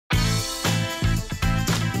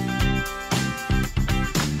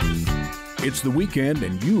It's the weekend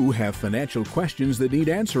and you have financial questions that need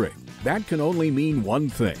answering. That can only mean one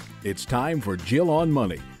thing. It's time for Jill on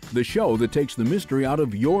Money, the show that takes the mystery out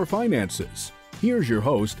of your finances. Here's your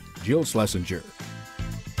host, Jill Schlesinger.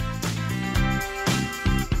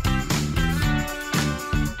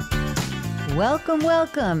 Welcome,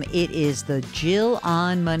 welcome. It is the Jill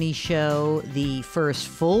on Money show, the first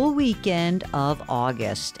full weekend of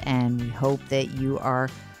August, and we hope that you are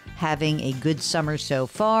having a good summer so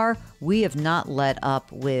far. We have not let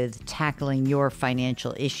up with tackling your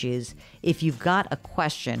financial issues. If you've got a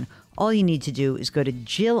question, all you need to do is go to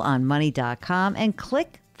jillonmoney.com and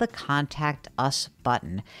click the Contact Us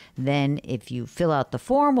button. Then if you fill out the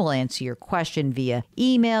form, we'll answer your question via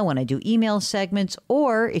email when I do email segments,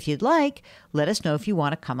 or if you'd like, let us know if you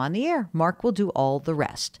want to come on the air. Mark will do all the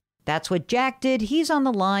rest. That's what Jack did. He's on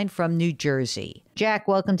the line from New Jersey. Jack,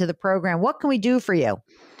 welcome to the program. What can we do for you?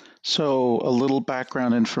 So a little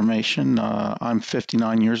background information. I'm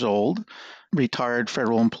 59 years old, retired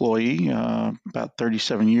federal employee, about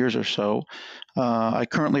 37 years or so. I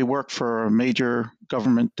currently work for a major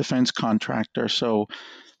government defense contractor, so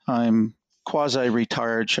I'm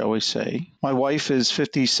quasi-retired, shall we say. My wife is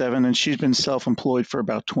 57, and she's been self-employed for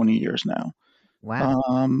about 20 years now. Wow.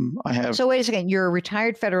 So wait a second. You're a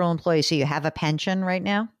retired federal employee, so you have a pension right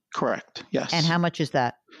now? Correct, yes. And how much is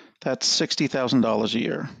that? That's $60,000 a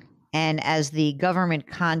year. And as the government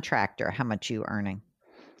contractor, how much are you earning?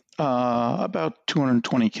 About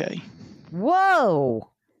 $220K. Whoa.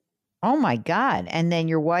 Oh, my God. And then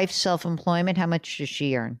your wife's self-employment, how much does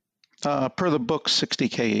she earn? Per the book,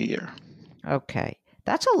 $60K a year. Okay.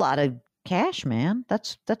 That's a lot of cash, man.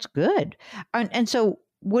 That's good. And so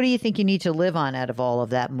what do you think you need to live on out of all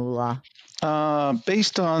of that moolah?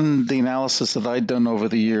 Based on the analysis that I've done over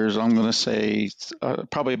the years, I'm going to say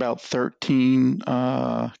probably about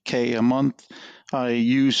 $13K a month. I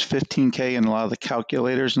use $15K in a lot of the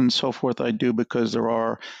calculators and so forth I do because there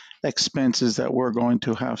are expenses that we're going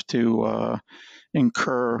to have to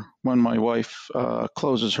incur when my wife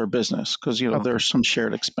closes her business because, Okay. there's some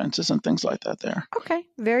shared expenses and things like that there. Okay,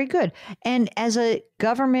 very good. And as a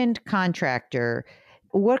government contractor,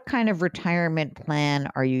 what kind of retirement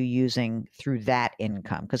plan are you using through that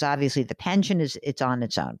income? Because obviously the pension it's on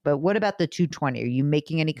its own. But what about the 220? Are you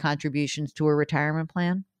making any contributions to a retirement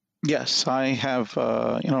plan? Yes, I have.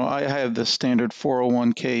 I have the standard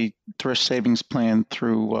 401k thrift savings plan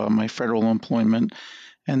through my federal employment,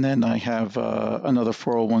 and then I have another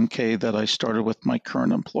 401k that I started with my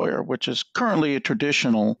current employer, which is currently a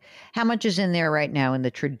traditional. How much is in there right now in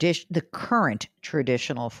the current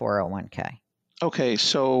traditional 401k? Okay,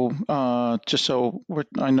 so just so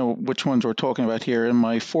I know which ones we're talking about here, in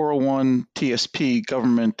my 401 TSP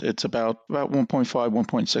government, it's about 1.5,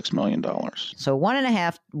 $1.6 million. So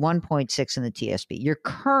 1.5, 1.6 in the TSP. Your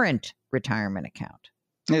current retirement account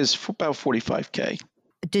Is about 45K.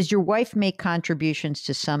 Does your wife make contributions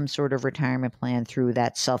to some sort of retirement plan through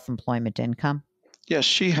that self-employment income? Yes,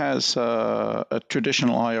 she has a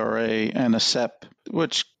traditional IRA and a SEP,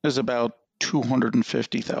 which is about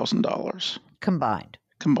 $250,000. Combined.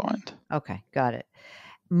 Okay, got it.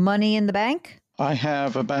 Money in the bank? I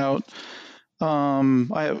have about,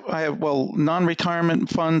 non-retirement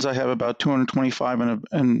funds. I have about 225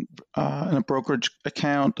 in a brokerage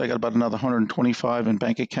account. I got about another 125 in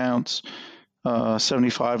bank accounts,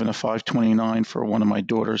 75 and a 529 for one of my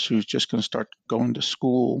daughters who's just going to start going to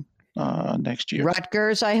school next year.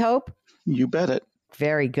 Rutgers, I hope? You bet it.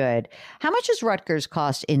 Very good. How much does Rutgers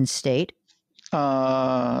cost in state?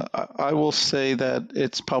 I will say that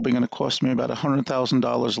it's probably going to cost me about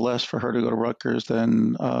 $100,000 less for her to go to Rutgers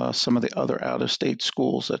than some of the other out-of-state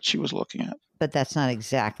schools that she was looking at. But that's not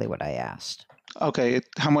exactly what I asked. Okay,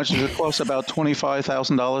 how much does it cost? About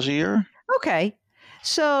 $25,000 a year? Okay.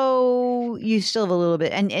 So you still have a little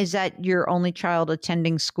bit. And is that your only child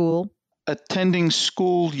attending school? Attending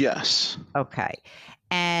school, yes. Okay.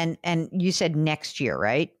 And you said next year,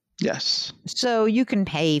 right? Yes. So you can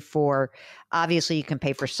pay for, obviously you can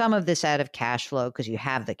pay for some of this out of cash flow because you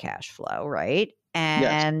have the cash flow, right?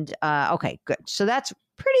 And yes. Okay, good. So that's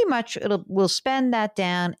pretty much, we'll spend that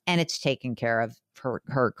down and it's taken care of for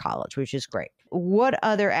her college, which is great. What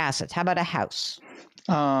other assets? How about a house?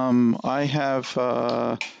 I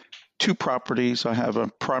have two properties. I have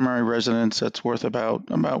a primary residence that's worth about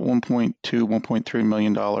 $1.2, $1.3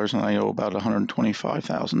 million, and I owe about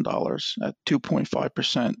 $125,000 at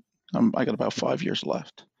 2.5%. I got about 5 years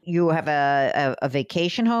left. You have a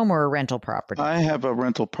vacation home or a rental property? I have a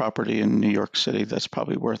rental property in New York City that's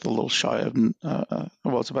probably worth a little shy of,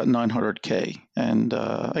 it's about $900K. And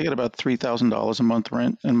I get about $3,000 a month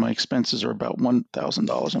rent, and my expenses are about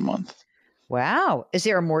 $1,000 a month. Wow. Is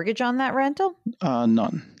there a mortgage on that rental?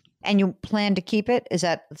 None. And you plan to keep it? Is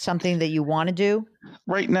that something that you want to do?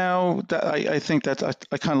 Right now, I think that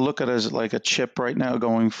I kind of look at it as like a chip right now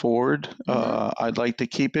going forward. I'd like to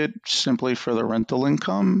keep it simply for the rental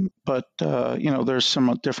income, but there's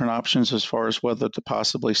some different options as far as whether to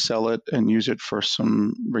possibly sell it and use it for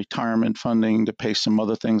some retirement funding to pay some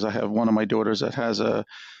other things. I have one of my daughters that has a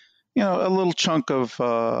little chunk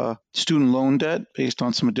of student loan debt based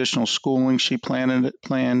on some additional schooling she planned,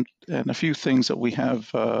 and a few things that we have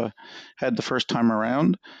had the first time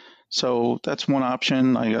around. So that's one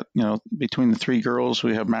option. I got, between the three girls,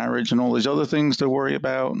 we have marriage and all these other things to worry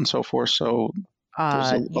about and so forth. So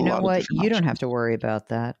there's a You know lot of what? different You don't options. have to worry about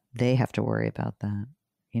that. They have to worry about that.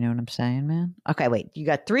 You know what I'm saying, man? Okay, wait. You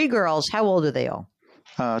got three girls. How old are they all?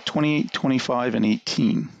 28, 25, and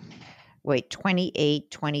 18. Wait, 28,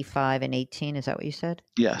 25, and 18. Is that what you said?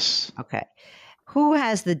 Yes, Okay. Who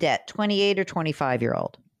has the debt, 28 or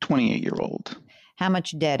 25-year-old? 28-year-old. How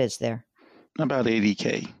much debt is there? About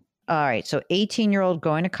 80K. All right. So 18-year-old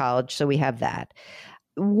going to college. So we have that.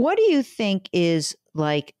 What do you think is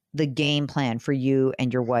like the game plan for you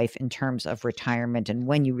and your wife in terms of retirement and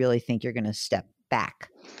when you really think you're going to step back?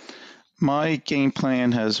 My game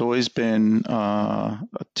plan has always been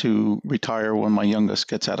to retire when my youngest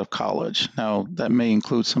gets out of college. Now, that may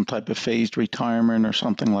include some type of phased retirement or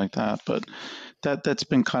something like that, but that's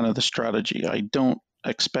been kind of the strategy. I don't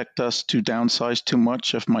expect us to downsize too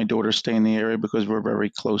much if my daughters stay in the area because we're a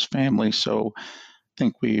very close family. So I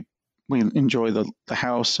think we enjoy the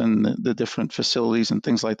house and the different facilities and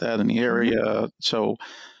things like that in the area. So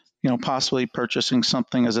possibly purchasing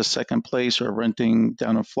something as a second place or renting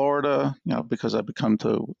down in Florida, because I've become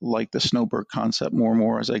to like the snowbird concept more and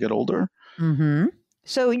more as I get older. Mm-hmm.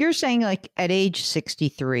 So you're saying like at age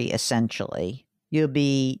 63, essentially, you'll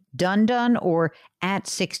be done, or at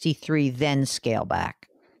 63, then scale back?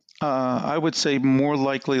 I would say more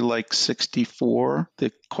likely like 64.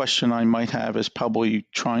 The question I might have is probably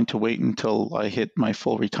trying to wait until I hit my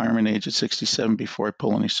full retirement age at 67 before I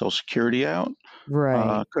pull any Social Security out.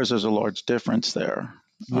 Right. Because there's a large difference there.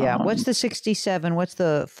 Yeah. What's the 67? What's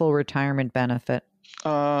the full retirement benefit?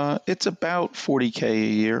 It's about 40K a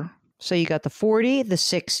year. So you got the 40, the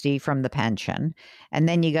 60 from the pension, and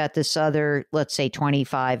then you got this other, let's say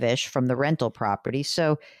 25-ish from the rental property.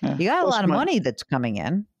 So you got a lot of money that's coming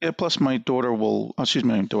in. Yeah, plus my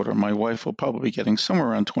wife will probably be getting somewhere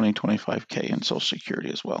around 25K in Social Security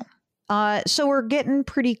as well. So we're getting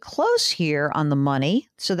pretty close here on the money.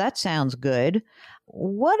 So that sounds good.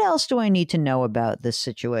 What else do I need to know about this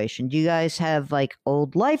situation? Do you guys have like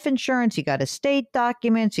old life insurance? You got estate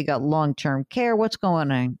documents? You got long-term care? What's going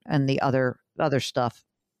on and the other stuff?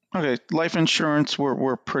 Okay, life insurance,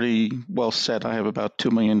 we're pretty well set. I have about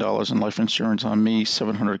 $2 million in life insurance on me,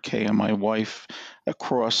 $700K on my wife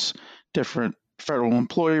across different federal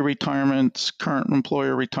employee retirements, current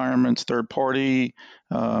employer retirements, third party.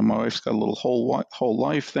 My wife's got a little whole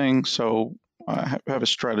life thing, so I have a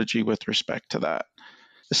strategy with respect to that.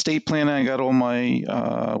 Estate planning, I got all my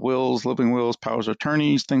wills, living wills, powers of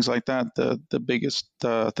attorneys, things like that. The biggest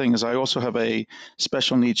thing is I also have a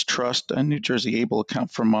special needs trust and New Jersey Able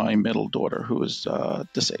account for my middle daughter who is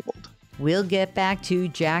disabled. We'll get back to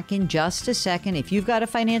Jack in just a second. If you've got a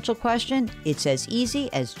financial question, it's as easy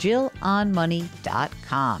as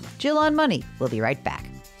JillOnMoney.com. Jill on Money. We'll be right back.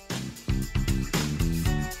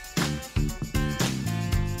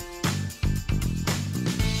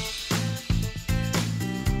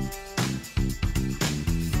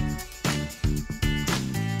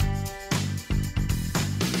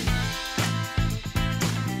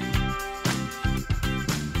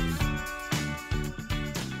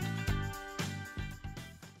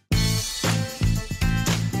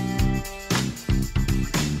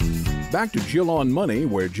 Back to Jill on Money,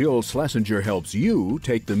 where Jill Schlesinger helps you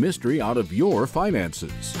take the mystery out of your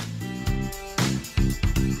finances.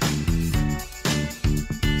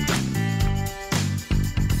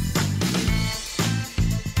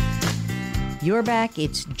 You're back.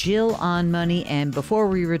 It's Jill on Money. And before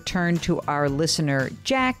we return to our listener,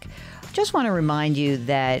 Jack, just want to remind you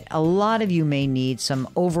that a lot of you may need some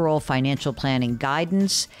overall financial planning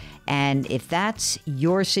guidance. And if that's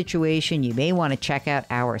your situation, you may want to check out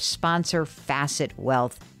our sponsor, Facet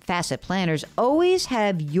Wealth. Facet planners always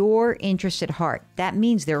have your interest at heart. That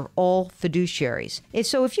means they're all fiduciaries.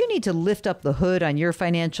 So if you need to lift up the hood on your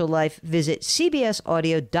financial life, visit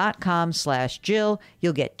cbsaudio.com/Jill.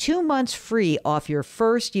 You'll get 2 months free off your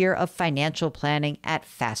first year of financial planning at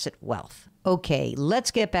Facet Wealth. Okay,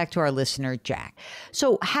 let's get back to our listener, Jack.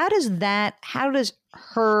 So how does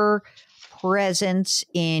her presence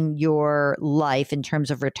in your life in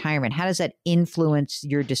terms of retirement? How does that influence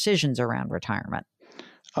your decisions around retirement?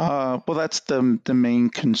 Well, that's the main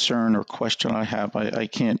concern or question I have. I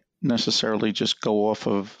can't necessarily just go off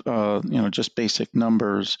of just basic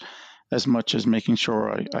numbers as much as making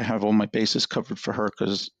sure I have all my bases covered for her,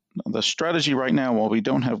 because the strategy right now, while we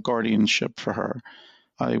don't have guardianship for her,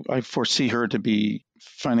 I foresee her to be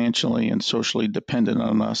financially and socially dependent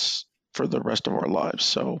on us for the rest of our lives.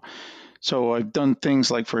 So I've done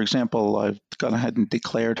things like, for example, I've gone ahead and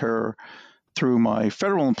declared her through my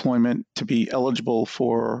federal employment to be eligible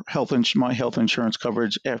for my health insurance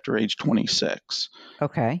coverage after age 26.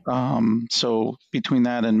 Okay. So between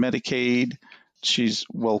that and Medicaid, she's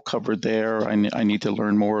well covered there. I need to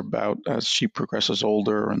learn more about as she progresses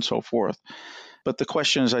older and so forth. But the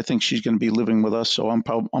question is, I think she's going to be living with us, so I'm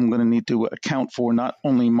going to need to account for not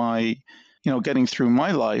only my, getting through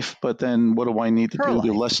my life, but then what do I need to Her do life.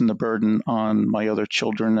 to lessen the burden on my other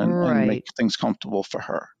children and Right. make things comfortable for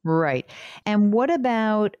her. Right. And what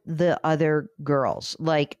about the other girls?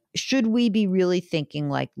 Like, should we be really thinking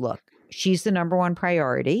like, look, she's the number one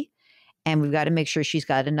priority and we've got to make sure she's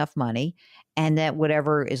got enough money and that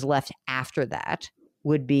whatever is left after that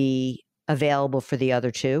would be available for the other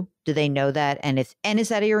two? Do they know that? And is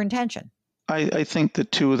that your intention? I think the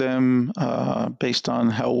two of them, based on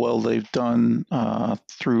how well they've done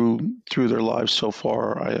through their lives so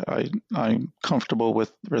far, I'm comfortable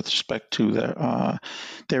with respect to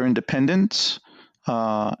their independence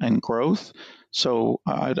and growth. So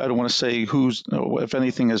I don't want to say if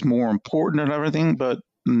anything, is more important than everything, but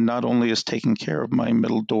not only is taking care of my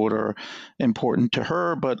middle daughter important to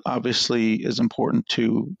her, but obviously is important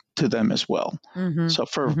to them as well. Mm-hmm. So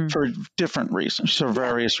for different reasons, for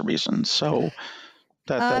various reasons. So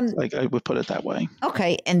that's like, I would put it that way.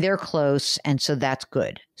 Okay, and they're close, and so that's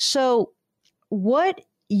good. So what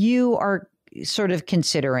you are sort of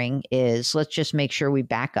considering is, let's just make sure we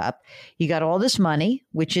back up. You got all this money,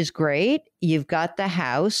 which is great. You've got the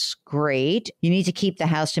house, great. You need to keep the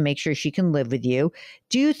house to make sure she can live with you.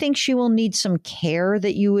 Do you think she will need some care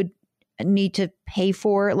that you would need to pay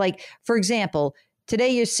for? Like, for example, today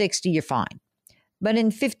you're 60, you're fine. But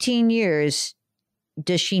in 15 years,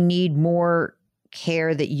 does she need more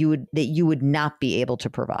care that you would not be able to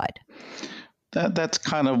provide? That's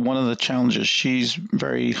kind of one of the challenges. She's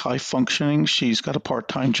very high functioning. She's got a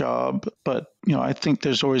part-time job, but I think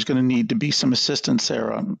there's always going to need to be some assistance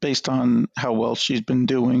there based on how well she's been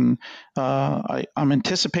doing. I'm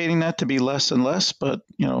anticipating that to be less and less, but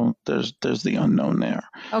there's the unknown there.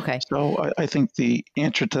 Okay. So I think the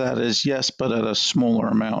answer to that is yes, but at a smaller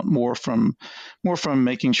amount, more from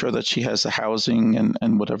making sure that she has the housing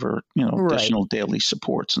and whatever Right. additional daily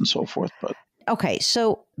supports and so forth. But okay,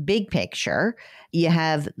 so big picture, you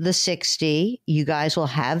have the 60. You guys will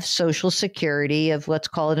have Social Security of, let's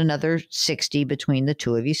call it, another 60 between the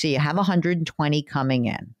two of you. So you have 120 coming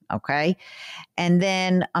in, okay? And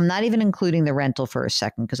then I'm not even including the rental for a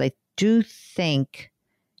second, because I do think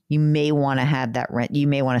you may want to have that rent. You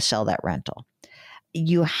may want to sell that rental.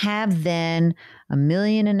 You have then $1.5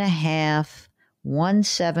 million,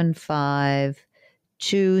 175.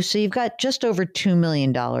 So you've got just over $2 million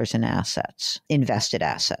in assets, invested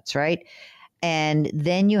assets, right? And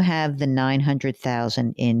then you have the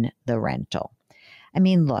 900,000 in the rental. I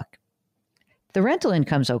mean, look, the rental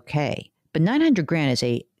income's okay, but 900 grand is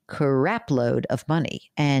a crap load of money.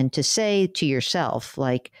 And to say to yourself,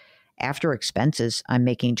 like, after expenses, I'm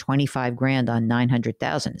making 25 grand on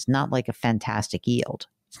 900,000. It's not like a fantastic yield.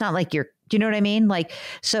 It's not like do you know what I mean? Like,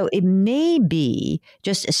 so it may be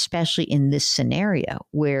just, especially in this scenario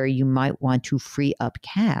where you might want to free up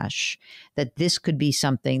cash, that this could be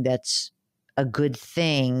something that's a good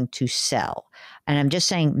thing to sell. And I'm just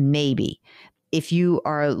saying, maybe if you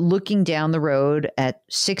are looking down the road at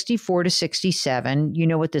 64 to 67, you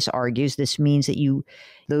know what this argues. This means that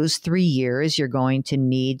those 3 years, you're going to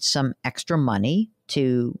need some extra money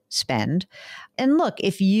to spend. And look,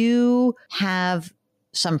 if you have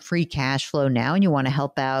some free cash flow now and you want to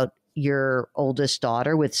help out your oldest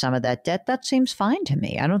daughter with some of that debt, that seems fine to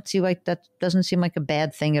me. I don't see that doesn't seem like a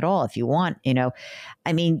bad thing at all. If you want,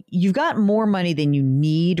 I mean, you've got more money than you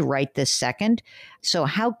need right this second. So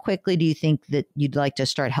how quickly do you think that you'd like to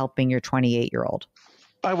start helping your 28-year-old?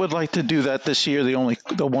 I would like to do that this year. The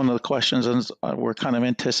one of the questions is we're kind of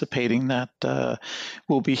anticipating that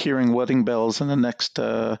we'll be hearing wedding bells in the next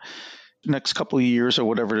couple of years or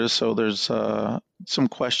whatever it is. So there's some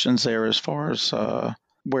questions there as far as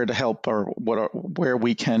where to help or where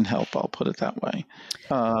we can help. I'll put it that way.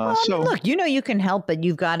 Well, I mean, look, you can help, but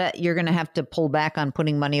you're going to have to pull back on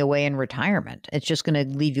putting money away in retirement. It's just going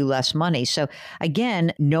to leave you less money. So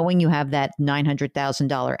again, knowing you have that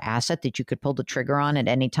 $900,000 asset that you could pull the trigger on at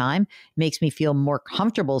any time makes me feel more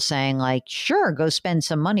comfortable saying like, sure, go spend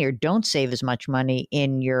some money, or don't save as much money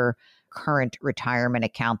in your current retirement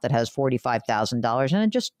account that has $45,000,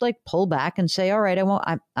 and just like pull back and say, all right,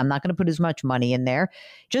 I'm not going to put as much money in there.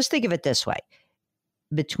 Just think of it this way.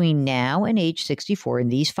 Between now and age 64, in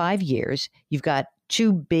these 5 years, you've got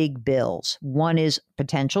two big bills. One is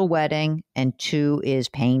potential wedding, and two is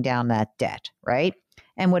paying down that debt, right?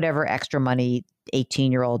 And whatever extra money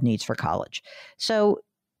 18-year-old needs for college. So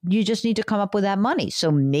you just need to come up with that money.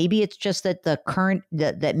 So maybe it's just that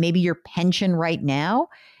that maybe your pension right now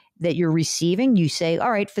that you're receiving, you say,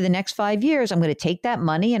 all right, for the next 5 years, I'm going to take that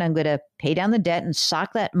money and I'm going to pay down the debt and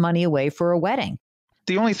sock that money away for a wedding.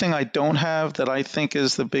 The only thing I don't have that I think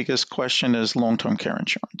is the biggest question is long-term care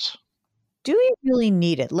insurance. Do you really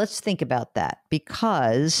need it? Let's think about that,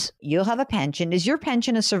 because you'll have a pension. Is your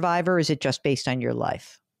pension a survivor, or is it just based on your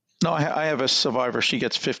life? No, I have a survivor. She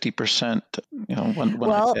gets 50%, when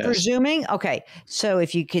well, I pass. Presuming, okay, so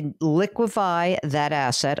if you can liquefy that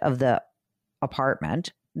asset of the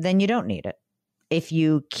apartment, then you don't need it. If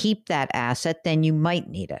you keep that asset, then you might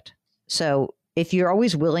need it. So if you're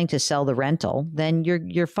always willing to sell the rental, then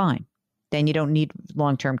you're fine. Then you don't need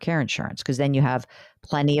long-term care insurance, because then you have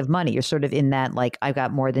plenty of money. You're sort of in that, like, I've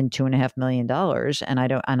got more than $2.5 million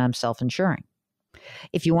and I'm self-insuring.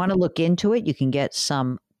 If you want to look into it, you can get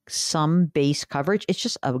some base coverage. It's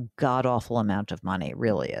just a god-awful amount of money. It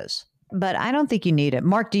really is. But I don't think you need it.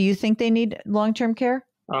 Mark, do you think they need long-term care?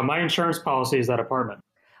 My insurance policy is that apartment.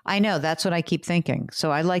 I know. That's what I keep thinking.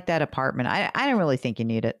 So I like that apartment. I don't really think you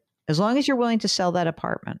need it. As long as you're willing to sell that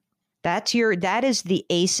apartment. That is the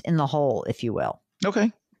ace in the hole, if you will.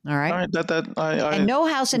 Okay. All right. All right. And no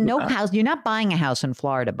house. You're not buying a house in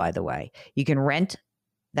Florida, by the way. You can rent.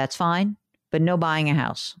 That's fine. But no buying a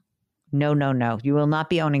house. No. You will not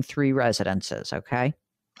be owning 3 residences. Okay.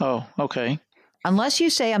 Oh, okay. Unless you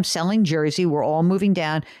say, I'm selling Jersey, we're all moving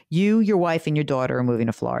down. You, your wife, and your daughter are moving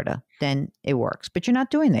to Florida. Then it works. But you're not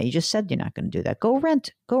doing that. You just said you're not going to do that. Go rent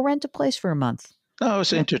a place for a month. No, I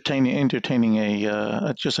was entertaining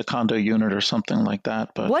just a condo unit or something like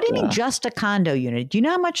that. But what do you mean just a condo unit? Do you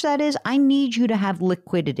know how much that is? I need you to have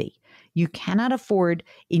liquidity. You cannot afford,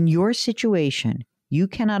 in your situation, you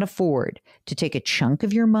cannot afford to take a chunk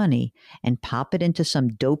of your money and pop it into some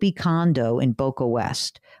dopey condo in Boca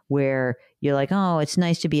West where you're like, oh, it's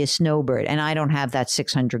nice to be a snowbird, and I don't have that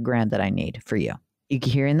 $600,000 that I need for you. You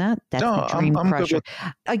hearing that? That's the dream crusher.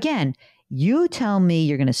 Again, you tell me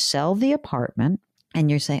you're going to sell the apartment, and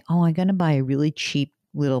you're saying, oh, I'm going to buy a really cheap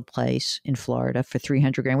little place in Florida for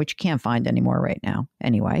 $300,000, which you can't find anymore right now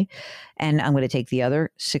anyway. And I'm going to take the other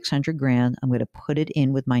 $600,000. I'm going to put it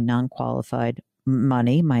in with my non-qualified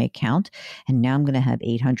money, my account. And now I'm going to have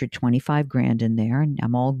 $825,000 in there, and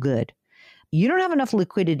I'm all good. You don't have enough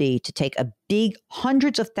liquidity to take a big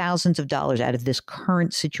hundreds of thousands of dollars out of this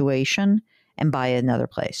current situation and buy another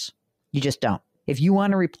place. You just don't. If you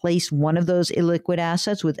want to replace one of those illiquid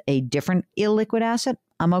assets with a different illiquid asset,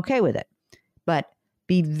 I'm okay with it. But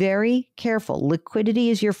be very careful. Liquidity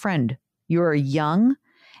is your friend. You're young.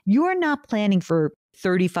 You are not planning for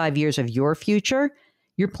 35 years of your future.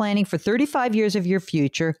 You're planning for 35 years of your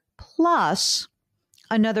future plus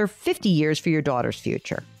another 50 years for your daughter's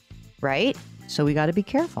future, right? So we got to be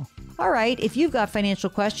careful. All right. If you've got financial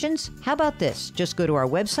questions, how about this? Just go to our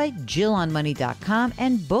website, JillOnMoney.com,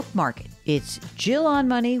 and bookmark it. It's Jill on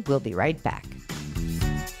Money. We'll be right back.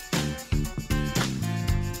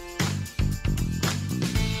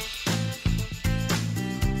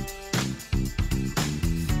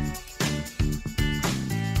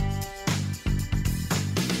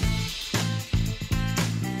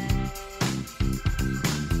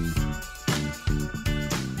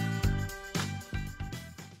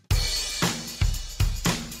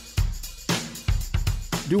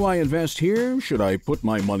 Do I invest here? Should I put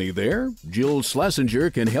my money there? Jill Schlesinger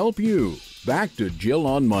can help you. Back to Jill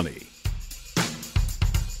on Money.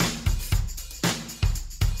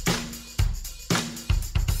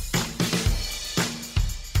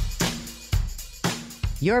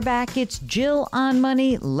 You're back. It's Jill on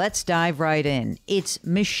Money. Let's dive right in. It's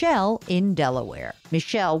Michelle in Delaware.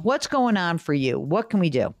 Michelle, what's going on for you? What can we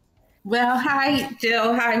do? Well, hi,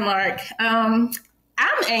 Jill. Hi, Mark.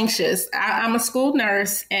 I'm anxious. I'm a school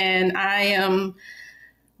nurse, and I am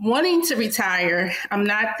wanting to retire. I'm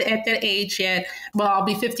not at that age yet. Well, I'll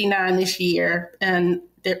be 59 this year, and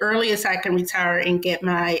the earliest I can retire and get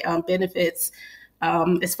my benefits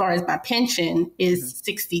as far as my pension is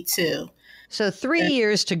 62. So 3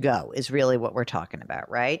 years to go is really what we're talking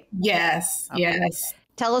about, right? Yes, Okay. yes.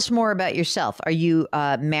 Tell us more about yourself. Are you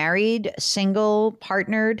married, single,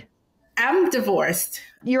 partnered? I'm divorced.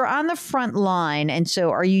 You're on the front line. And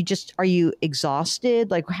so are you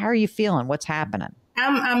exhausted? Like, how are you feeling? What's happening?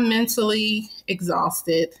 I'm mentally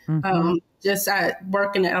exhausted. Just I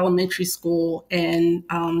work in an elementary school, and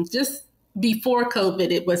just before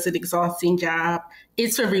COVID, it was an exhausting job.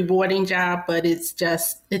 It's a rewarding job, but it's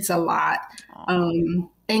a lot. And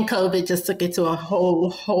COVID just took it to a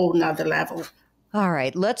whole nother level. All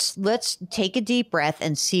right, let's take a deep breath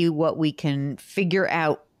and see what we can figure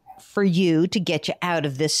out for you to get you out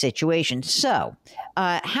of this situation. So,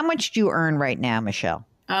 how much do you earn right now, Michelle?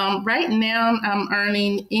 Right now, I'm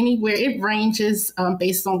earning anywhere. It ranges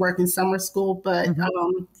based on working summer school, but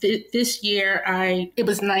this year it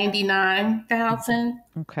was $99,000.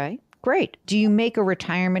 Okay, great. Do you make a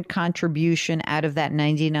retirement contribution out of that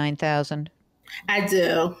 $99,000? I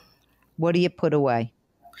do. What do you put away?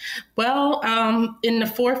 Well, in the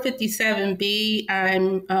 457B,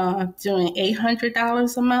 I'm doing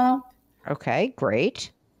 $800 a month. Okay, great.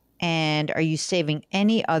 And are you saving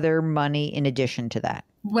any other money in addition to that?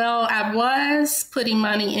 Well, I was putting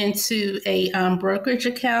money into a brokerage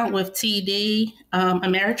account with TD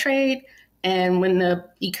Ameritrade. And when the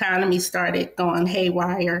economy started going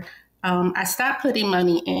haywire, I stopped putting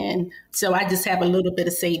money in. So I just have a little bit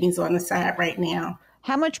of savings on the side right now.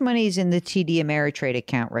 How much money is in the TD Ameritrade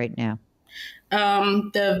account right now?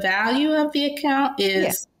 The value of the account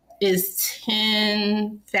is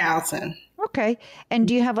 $10,000. Okay. And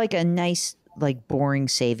do you have like a nice, like boring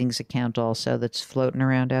savings account also that's floating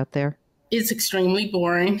around out there? It's extremely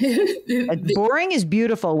boring. Boring is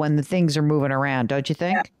beautiful when the things are moving around, don't you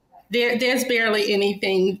think? There's barely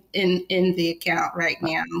anything in the account right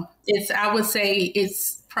now. I would say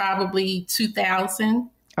it's probably $2,000.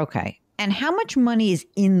 Okay. And how much money is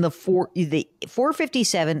in the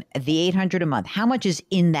 457, the 800 a month? How much is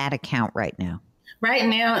in that account right now? Right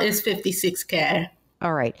now it's $56K.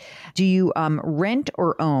 All right. Do you rent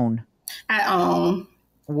or own? I own.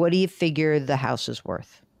 What do you figure the house is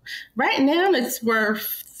worth? Right now it's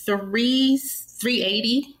worth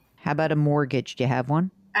 $380. How about a mortgage? Do you have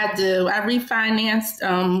one? I do. I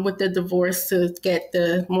refinanced with the divorce to get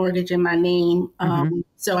the mortgage in my name.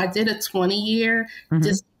 So I did a 20-year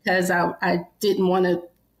just because I didn't want to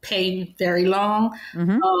pay very long.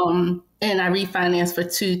 And I refinanced for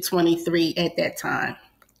 $223 at that time.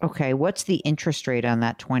 Okay. What's the interest rate on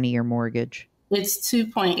that 20-year mortgage? It's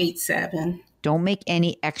 2.87. Don't make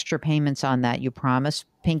any extra payments on that. You promise?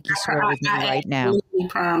 Pinky swear with me right now. I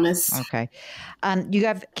promise. Okay. You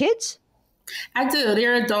have kids? I do.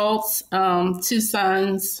 They're adults, 2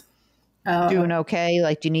 sons. Doing okay?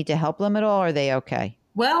 Like, do you need to help them at all? Or are they okay?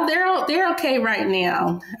 Well, they're okay right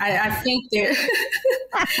now. I think they're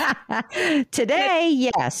today,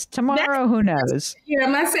 yes. Tomorrow, who knows? Yeah,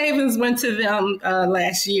 my savings went to them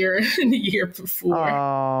last year and the year before.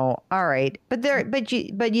 Oh, all right. But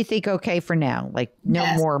you think okay for now? Like no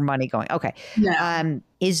more money going. Okay. No.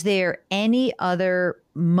 Is there any other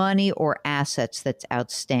money or assets that's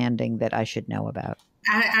outstanding that I should know about?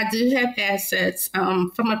 I do have assets.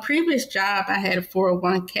 From a previous job, I had a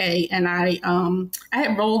 401k, and I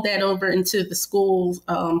had rolled that over into the school's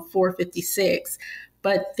 456.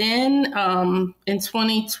 But then in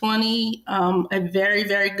 2020, a very,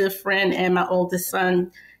 very good friend and my oldest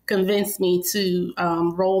son convinced me to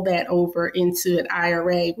roll that over into an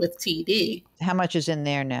IRA with TD. How much is in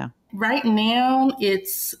there now? Right now,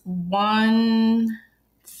 it's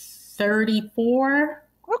 134.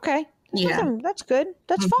 Okay. Yeah. That's good.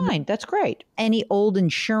 That's fine. That's great. Any old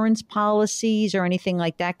insurance policies or anything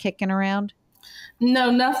like that kicking around?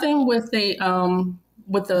 No, nothing with a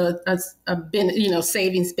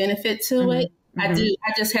savings benefit to it. I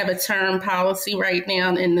just have a term policy right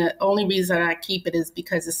now, and the only reason I keep it is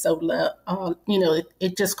because it's so low.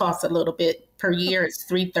 It just costs a little bit per year. It's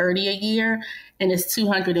 $330 a year, and it's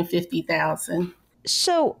 $250,000.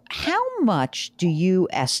 So how much do you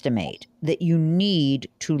estimate that you need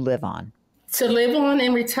to live on? To live on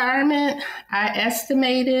in retirement, I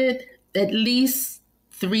estimated at least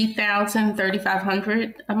 $3,000,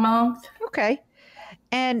 $3,500 a month. Okay.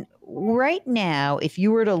 And right now, if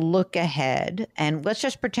you were to look ahead, and let's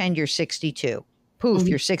just pretend you're 62. Poof,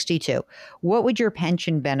 you're 62. What would your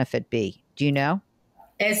pension benefit be? Do you know?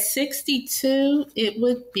 At 62, it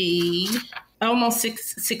would be almost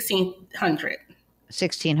 $1,600.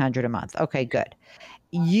 $1,600 a month. Okay, good.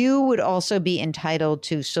 You would also be entitled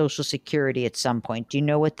to Social Security at some point. Do you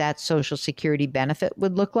know what that Social Security benefit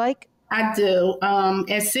would look like? I do.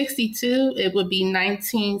 At 62, it would be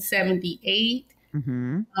 1978.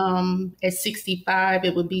 At 65,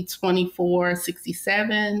 it would be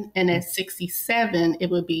 2467. And at 67, it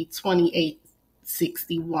would be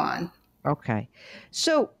 2861. Okay.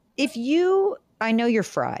 So I know you're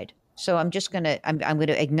fried. So I'm going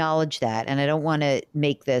to acknowledge that. And I don't want to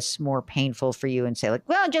make this more painful for you and say like,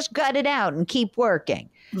 well, just gut it out and keep working.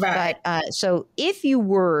 Right. But so if you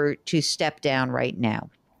were to step down right now,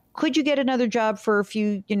 could you get another job for a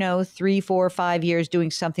few, 3, 4, 5 years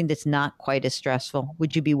doing something that's not quite as stressful?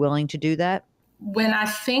 Would you be willing to do that? When I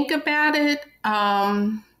think about it,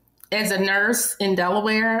 as a nurse in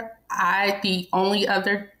Delaware, the only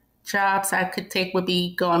other jobs I could take would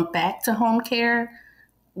be going back to home care,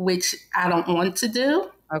 which I don't want to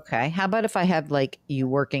do. Okay. How about if I have like you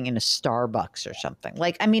working in a Starbucks or something?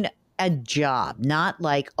 Like, I mean, a job, not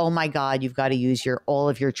like, oh my God, you've got to use all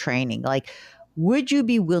of your training. Like, would you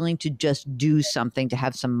be willing to just do something to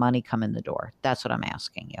have some money come in the door? That's what I'm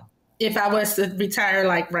asking you. If I was to retire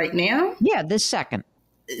like right now? Yeah, this second.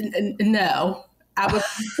 No. I would.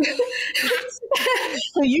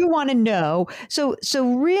 So you want to know. So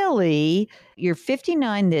really, you're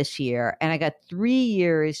 59 this year, and I got 3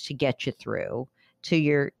 years to get you through till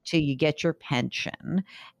you get your pension.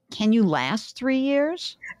 Can you last 3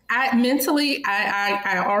 years? Mentally,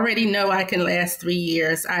 I already know I can last 3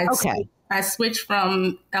 years. Okay. I switched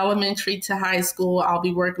from elementary to high school. I'll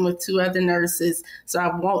be working with 2 other nurses, so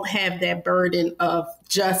I won't have that burden of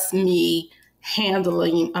just me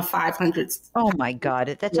handling a 500. Oh my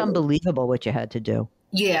God, that's unbelievable what you had to do.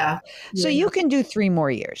 Yeah. So you can do 3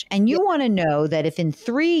 more years, and you want to know that if in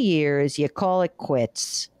 3 years you call it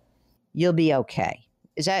quits, you'll be okay.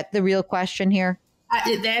 Is that the real question here?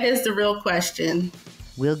 That is the real question.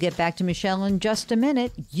 We'll get back to Michelle in just a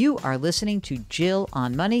minute. You are listening to Jill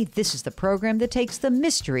on Money. This is the program that takes the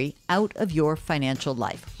mystery out of your financial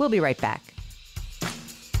life. We'll be right back.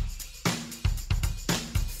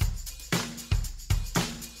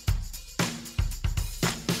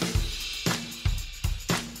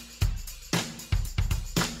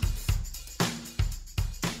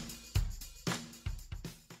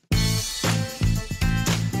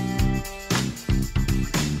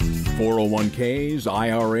 .401ks,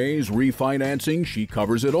 IRAs, refinancing, she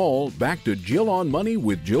covers it all. Back to Jill on Money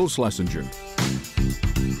with Jill Schlesinger.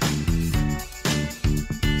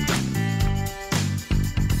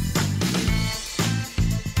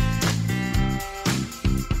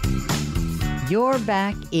 You're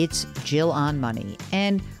back. It's Jill on Money,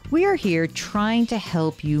 and we are here trying to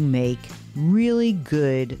help you make really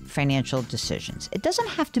good financial decisions. It doesn't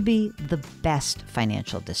have to be the best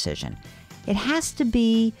financial decision. It has to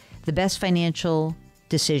be the best financial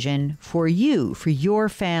decision for you, for your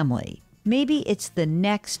family. Maybe it's the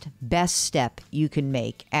next best step you can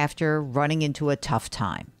make after running into a tough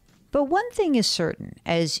time. But one thing is certain,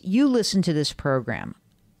 as you listen to this program,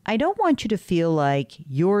 I don't want you to feel like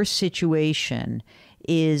your situation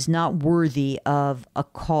is not worthy of a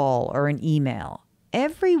call or an email.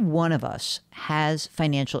 Every one of us has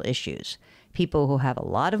financial issues. People who have a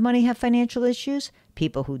lot of money have financial issues.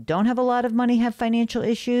 People who don't have a lot of money have financial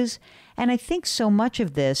issues. And I think so much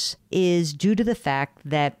of this is due to the fact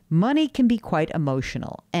that money can be quite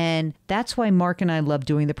emotional. And that's why Mark and I love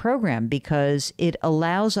doing the program, because it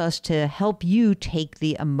allows us to help you take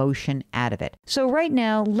the emotion out of it. So right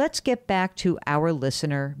now, let's get back to our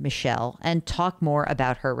listener, Michelle, and talk more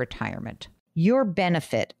about her retirement. Your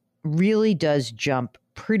benefit really does jump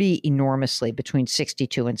pretty enormously between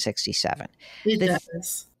 62 and 67. It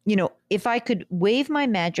does. If I could wave my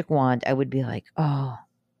magic wand, I would be like, oh,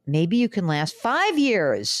 maybe you can last 5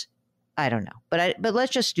 years. I don't know. But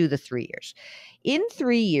let's just do the 3 years. In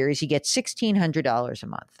 3 years, you get $1,600 a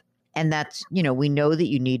month. And that's, we know that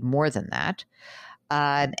you need more than that.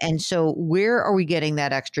 And so where are we getting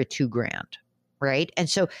that extra $2,000? Right. And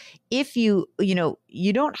so if you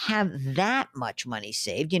don't have that much money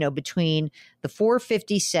saved, between the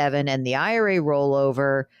 457 and the IRA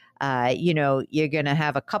rollover, you're going to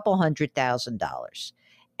have a couple $100,000.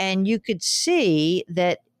 And you could see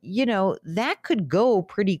that, that could go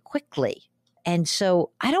pretty quickly. And so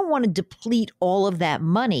I don't want to deplete all of that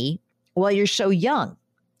money while you're so young.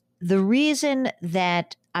 The reason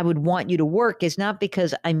that I would want you to work is not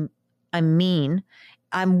because I'm mean.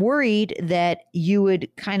 I'm worried that you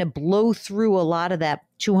would kind of blow through a lot of that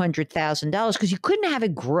 $200,000 because you couldn't have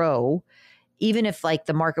it grow. Even if like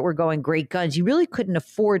the market were going great guns, you really couldn't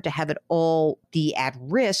afford to have it all be at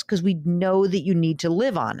risk because we know that you need to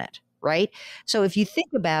live on it, right? So if you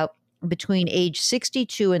think about between age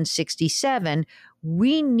 62 and 67,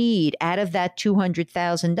 we need out of that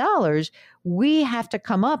 $200,000, we have to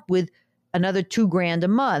come up with another $2,000 a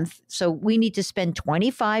month. So we need to spend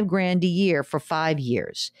 $25,000 a year for 5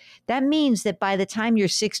 years. That means that by the time you're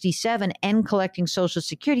 67 and collecting Social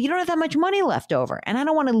Security, you don't have that much money left over. And I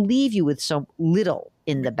don't want to leave you with so little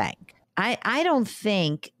in the bank. I don't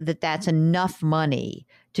think that that's enough money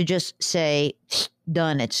to just say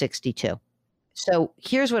done at 62. So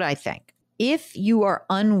here's what I think. If you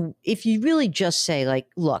really just say like,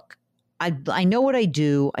 look, I know what I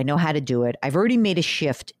do. I know how to do it. I've already made a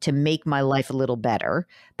shift to make my life a little better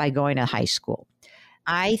by going to high school.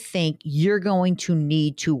 I think you're going to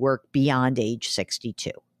need to work beyond age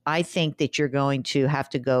 62. I think that you're going to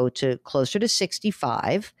have to go to closer to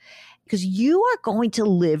 65 because you are going to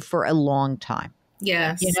live for a long time.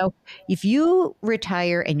 Yes. You know, if you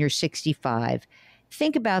retire and you're 65,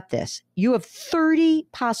 think about this. You have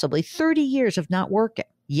possibly 30 years of not working.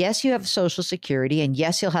 Yes, you have Social Security, and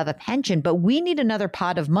yes, you'll have a pension, but we need another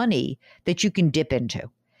pot of money that you can dip into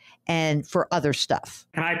and for other stuff.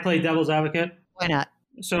 Can I play devil's advocate? Why not?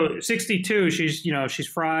 So 62, she's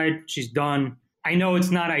fried, she's done. I know it's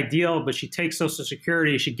not ideal, but she takes Social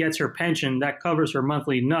Security, she gets her pension, that covers her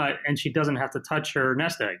monthly nut, and she doesn't have to touch her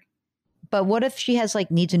nest egg. But what if she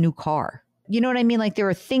needs a new car? You know what I mean? Like there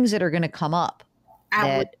are things that are going to come up.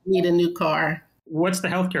 I would need a new car. What's the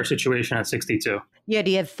healthcare situation at 62? Yeah,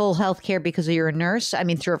 do you have full health care because you're a nurse? I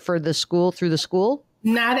mean, through the school?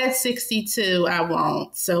 Not at 62, I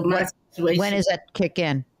won't. So my situation. When does that kick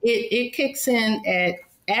in? It kicks in at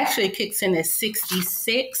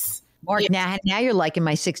 66. Mark, yeah. Now you're liking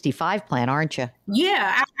my 65 plan, aren't you?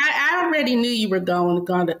 Yeah, I already knew you were going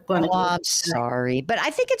to. I'm sorry, but I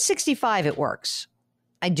think at 65 it works.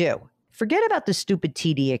 I do. Forget about the stupid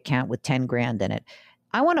TD account with $10,000 in it.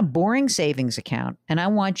 I want a boring savings account, and I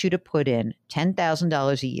want you to put in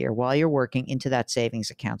 $10,000 a year while you're working into that savings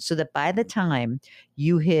account so that by the time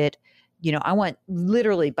you hit, I want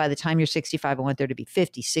literally by the time you're 65, I want there to be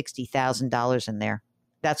 $50,000, $60,000 in there.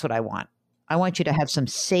 That's what I want. I want you to have some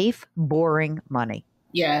safe, boring money.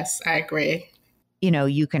 Yes, I agree.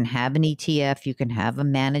 You can have an ETF, you can have a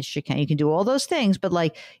managed account, you can do all those things, but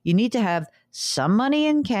you need to have some money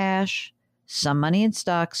in cash, some money in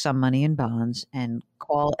stocks, some money in bonds, and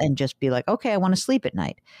call and just be like, okay, I want to sleep at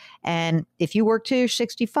night. And if you work till you're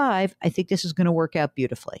 65, I think this is going to work out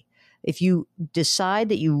beautifully. If you decide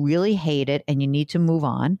that you really hate it and you need to move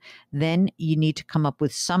on, then you need to come up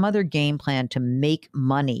with some other game plan to make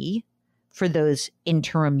money for those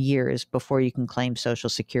interim years before you can claim Social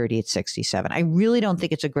Security at 67. I really don't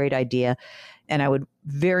think it's a great idea. And I would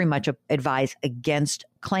very much advise against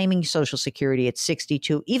claiming Social Security at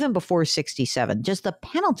 62, even before 67. Just the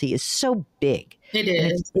penalty is so big. It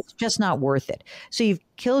is. It's just not worth it. So you've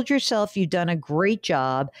killed yourself. You've done a great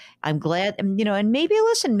job. I'm glad, and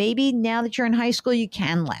maybe now that you're in high school, you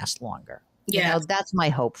can last longer. Yeah. That's my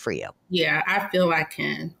hope for you. Yeah, I feel I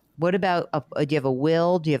can. What about, do you have a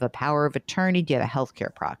will? Do you have a power of attorney? Do you have a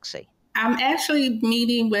healthcare proxy? I'm actually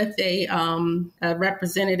meeting with a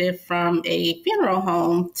representative from a funeral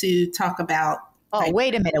home to talk about. Oh,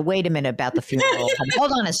 wait a minute about the funeral home.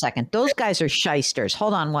 Hold on a second. Those guys are shysters.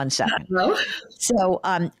 Hold on one second. No. So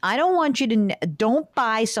I don't want you to, don't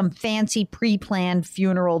buy some fancy pre-planned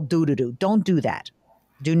funeral doo-doo-doo. Don't do that.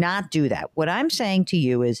 Do not do that. What I'm saying to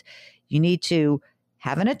you is you need to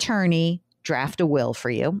have an attorney draft a will for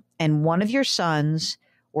you, and one of your sons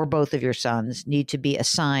or both of your sons need to be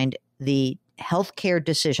assigned the healthcare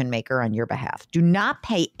decision maker on your behalf. Do not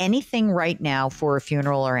pay anything right now for a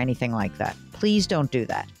funeral or anything like that. Please don't do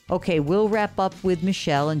that. Okay, we'll wrap up with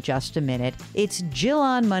Michelle in just a minute. It's Jill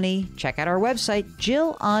on Money. Check out our website,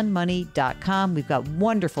 jillonmoney.com. We've got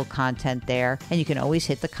wonderful content there, and you can always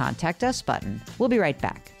hit the Contact Us button. We'll be right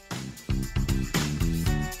back.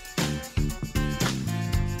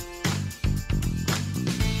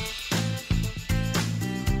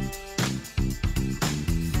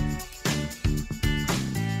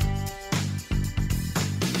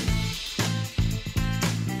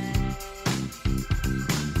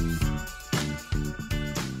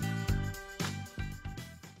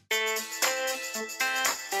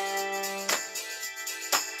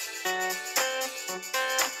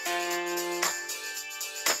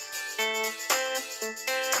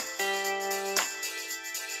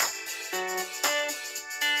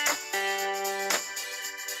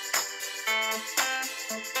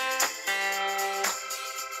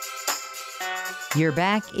 You're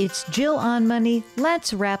back. It's Jill on Money.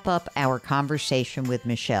 Let's wrap up our conversation with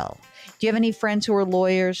Michelle. Do you have any friends who are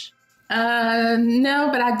lawyers? No,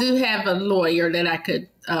 but I do have a lawyer that I could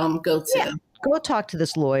go to. Yeah. go talk to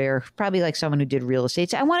this lawyer, probably like someone who did real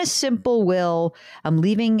estate. Say, I want a simple will. I'm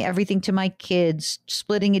leaving everything to my kids,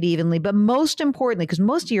 splitting it evenly. But most importantly, because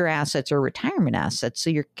most of your assets are retirement assets, so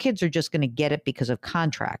your kids are just going to get it because of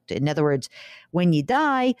contract. In other words, when you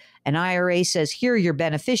die, an IRA says, here are your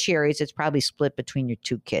beneficiaries. It's probably split between your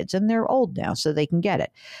two kids, and they're old now, so they can get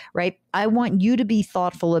it, right? I want you to be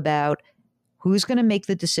thoughtful about who's going to make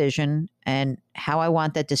the decision and how I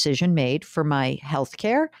want that decision made for my health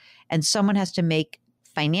care. And someone has to make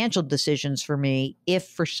financial decisions for me if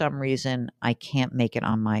for some reason I can't make it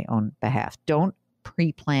on my own behalf. Don't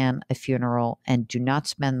pre-plan a funeral and do not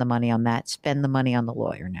spend the money on that. Spend the money on the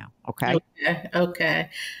lawyer now. Okay. Okay.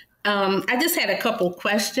 I just had a couple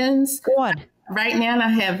questions. Go on. Right now, I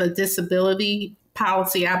have a disability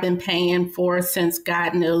policy I've been paying for since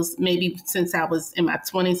God knows, maybe since I was in my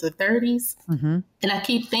 20s or 30s. Mm-hmm. And I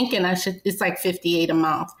keep thinking it's like $58 a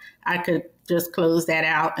month. I could just close that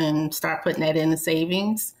out and start putting that in the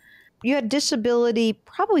savings. You had disability,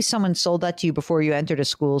 probably someone sold that to you before you entered a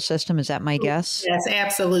school system. Is that my guess? Yes,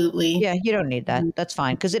 absolutely. Yeah, you don't need that. That's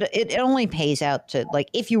fine. Because it only pays out to, like,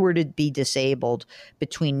 if you were to be disabled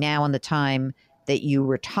between now and the time that you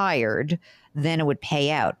retired, then it would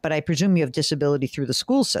pay out. But I presume you have disability through the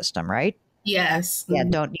school system, right? Yes. Yeah, you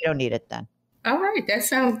don't need it then. All right. That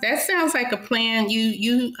sounds like a plan.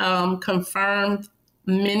 You confirmed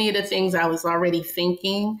many of the things I was already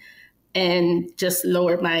thinking and just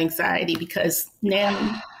lowered my anxiety because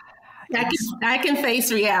now I can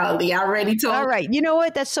face reality. I already told. All right. You know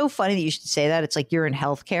what? That's so funny that you should say that. It's like you're in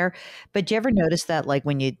healthcare. But do you ever notice that, like,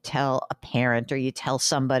 when you tell a parent or you tell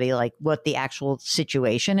somebody like what the actual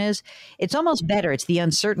situation is, it's almost better. It's the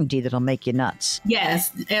uncertainty that'll make you nuts.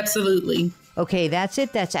 Yes, absolutely. Okay, that's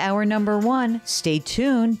it. That's hour number 1. Stay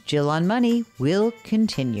tuned. Jill on Money will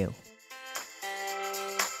continue.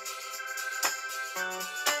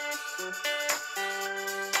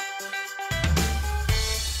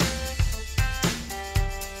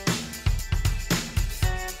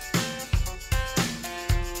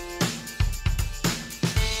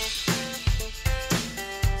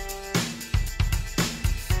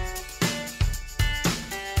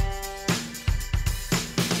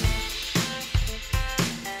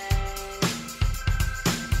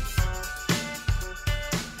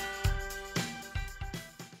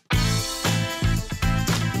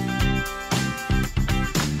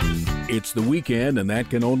 It's the weekend, and that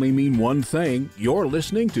can only mean one thing. You're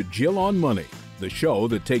listening to Jill on Money, the show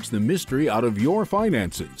that takes the mystery out of your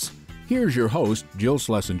finances. Here's your host, Jill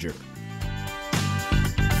Schlesinger.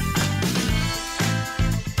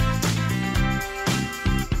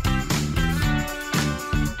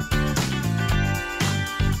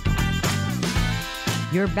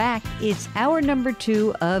 You're back. It's hour number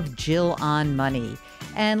 2 of Jill on Money.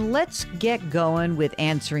 And let's get going with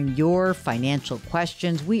answering your financial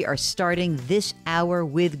questions. We are starting this hour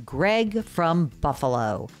with Greg from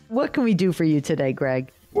Buffalo. What can we do for you today,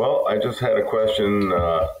 Greg? Well, I just had a question.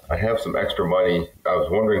 I have some extra money. I was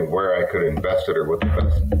wondering where I could invest it or what the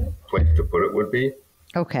best place to put it would be.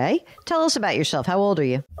 Okay. Tell us about yourself. How old are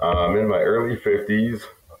you? I'm in my early 50s.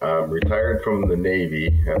 I'm retired from the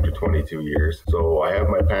Navy after 22 years. So I have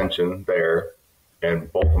my pension there.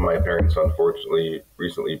 And both of my parents, unfortunately,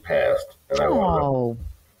 recently passed. And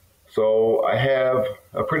So I have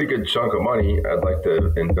a pretty good chunk of money I'd like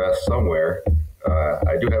to invest somewhere.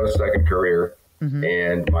 I do have a second career,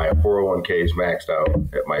 and my 401k is maxed out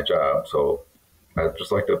at my job. So I'd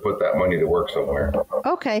just like to put that money to work somewhere.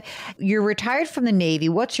 Okay. You're retired from the Navy.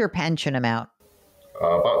 What's your pension amount?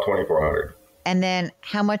 About $2,400. And then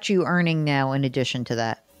how much are you earning now in addition to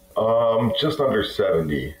that? Just under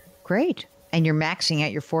 70. Great. And you're maxing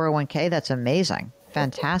out your 401k? That's amazing.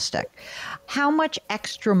 Fantastic. How much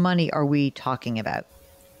extra money are we talking about?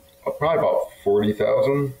 Probably about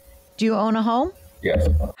 $40,000. Do you own a home? Yes.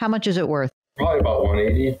 How much is it worth? Probably about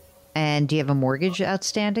 $180,000. And do you have a mortgage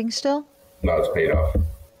outstanding still? No, it's paid off.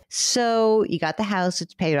 So you got the house,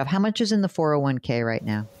 it's paid off. How much is in the 401k right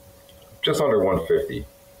now? Just under $150,000.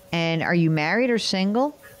 And are you married or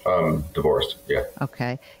single? Divorced, yeah.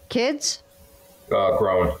 Okay. Kids?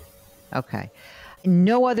 Grown. Okay.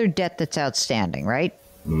 No other debt that's outstanding, right?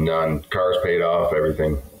 None. Cars paid off,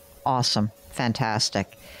 everything. Awesome.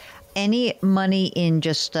 Fantastic. Any money in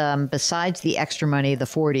just, besides the extra money, the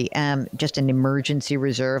 40, just an emergency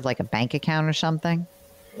reserve, like a bank account or something?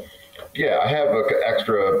 Yeah, I have an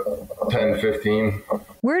extra 10, 15.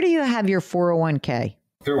 Where do you have your 401k?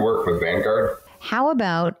 Through work with Vanguard. How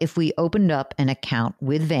about if we opened up an account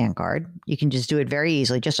with Vanguard? You can just do it very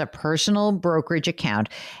easily, just a personal brokerage account.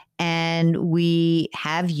 And we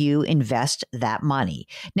have you invest that money.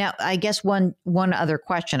 Now, I guess one other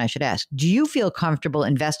question I should ask. Do you feel comfortable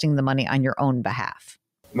investing the money on your own behalf?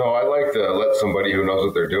 No, I like to let somebody who knows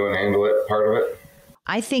what they're doing handle it, part of it.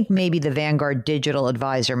 I think maybe the Vanguard Digital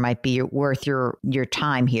Advisor might be worth your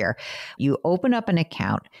time here. You open up an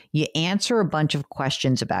account, you answer a bunch of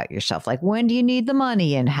questions about yourself, like when do you need the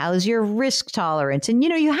money and how's your risk tolerance? And,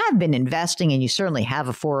 you have been investing and you certainly have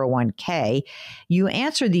a 401k. You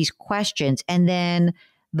answer these questions and then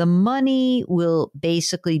the money will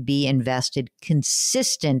basically be invested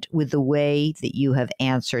consistent with the way that you have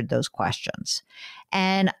answered those questions.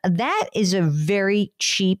 And that is a very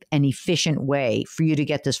cheap and efficient way for you to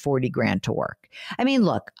get this 40 grand to work. I mean,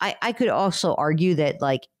 look, I could also argue that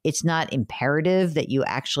it's not imperative that you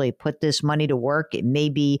actually put this money to work. It may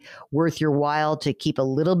be worth your while to keep a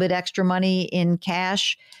little bit extra money in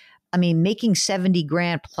cash. I mean, making 70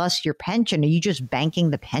 grand plus your pension, are you just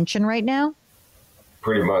banking the pension right now?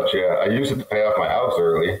 Pretty much, yeah. I use it to pay off my house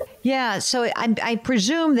early. Yeah, so I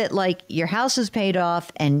presume that your house is paid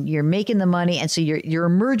off and you're making the money, and so your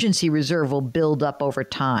emergency reserve will build up over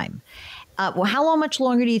time. Well, how much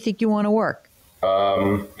longer do you think you want to work?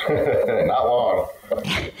 Not long.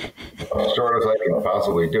 As short as I can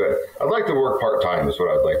possibly do it. I'd like to work part-time is what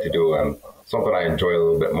I'd like to do, and something I enjoy a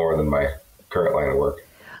little bit more than my current line of work.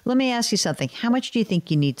 Let me ask you something. How much do you think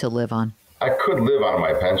you need to live on? I could live on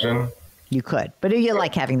my pension. You could, but you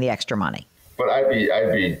like having the extra money. But I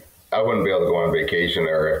wouldn't be able to go on vacation,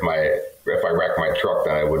 or if I wreck my truck,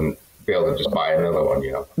 then I wouldn't be able to just buy another one,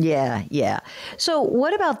 Yeah. So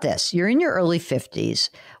what about this? You're in your early 50s.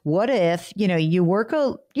 What if, you work,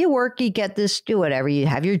 you get this, do whatever, you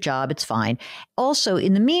have your job, it's fine. Also,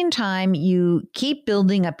 in the meantime, you keep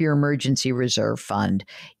building up your emergency reserve fund.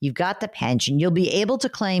 You've got the pension. You'll be able to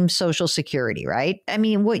claim Social Security, right? I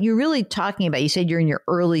mean, what you're really talking about, you said you're in your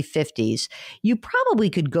early 50s. You probably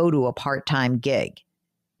could go to a part-time gig.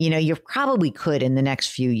 You probably could in the next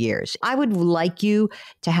few years. I would like you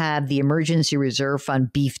to have the emergency reserve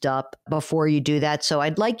fund beefed up before you do that. So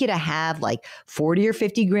I'd like you to have 40 or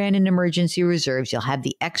 50 grand in emergency reserves. You'll have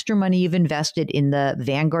the extra money you've invested in the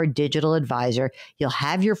Vanguard Digital Advisor. You'll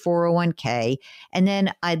have your 401k. And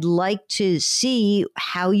then I'd like to see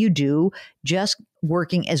how you do just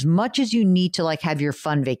working as much as you need to have your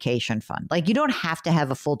fun vacation fund. You don't have to have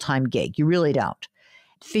a full-time gig. You really don't.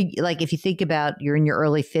 If you think about you're in your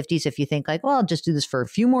early 50s, if you think well, I'll just do this for a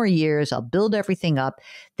few more years, I'll build everything up,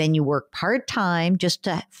 then you work part-time just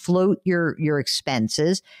to float your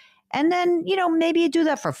expenses. And then, maybe you do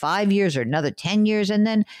that for 5 years or another 10 years. And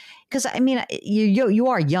then, because you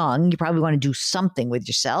are young, you probably want to do something with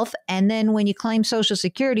yourself. And then when you claim Social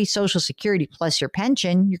Security plus your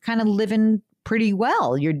pension, you're kind of living pretty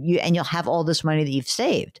well. And you'll have all this money that you've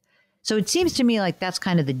saved. So it seems to me that's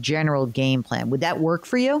kind of the general game plan. Would that work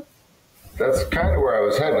for you? That's kind of where I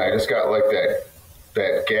was heading. I just got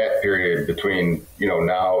that gap period between,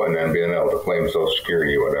 now and then being able to claim Social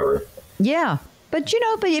Security or whatever. Yeah. But,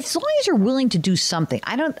 as long as you're willing to do something,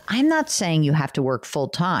 I'm not saying you have to work full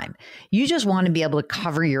time. You just want to be able to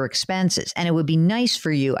cover your expenses. And it would be nice for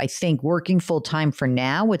you, I think, working full time for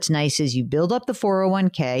now. What's nice is you build up the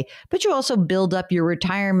 401k, but you also build up your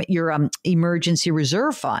retirement, your emergency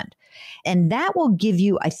reserve fund. And that will give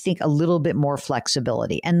you, I think, a little bit more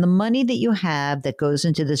flexibility. And the money that you have that goes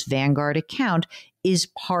into this Vanguard account is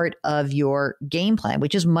part of your game plan,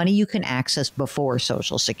 which is money you can access before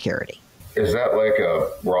Social Security. Is that like a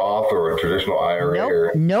Roth or a traditional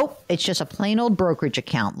IRA? Nope. It's just a plain old brokerage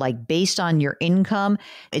account, based on your income.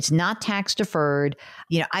 It's not tax deferred.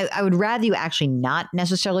 I would rather you actually not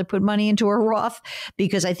necessarily put money into a Roth,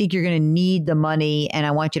 because I think you're going to need the money and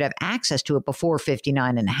I want you to have access to it before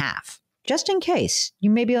 59 and a half, just in case.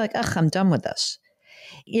 You may be I'm done with this.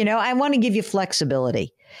 I want to give you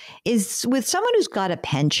flexibility. Is with someone who's got a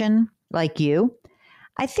pension like you,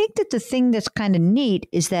 I think that the thing that's kind of neat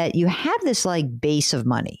is that you have this base of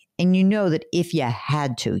money, and that if you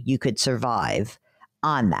had to, you could survive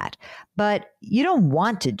on that. But you don't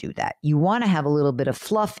want to do that. You want to have a little bit of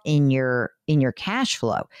fluff in your cash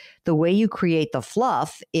flow. The way you create the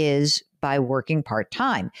fluff is by working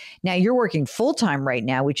part-time. Now you're working full-time right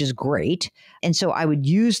now, which is great. And so I would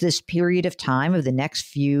use this period of time of the next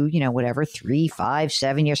few, 3, 5,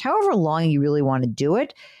 7 years, however long you really want to do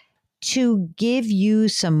it, to give you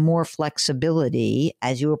some more flexibility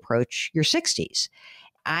as you approach your 60s.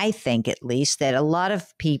 I think, at least, that a lot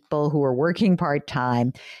of people who are working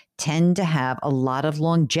part-time tend to have a lot of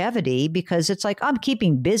longevity because it's like, I'm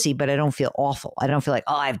keeping busy, but I don't feel awful. I don't feel like,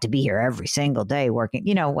 oh, I have to be here every single day working,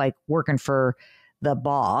 like working for the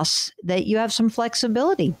boss, that you have some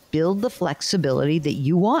flexibility. Build the flexibility that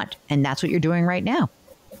you want. And that's what you're doing right now.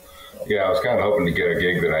 Yeah, I was kind of hoping to get a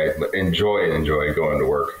gig that I enjoy going to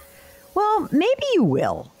work. Well, maybe you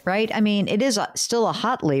will, right? I mean, it is still a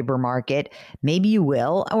hot labor market. Maybe you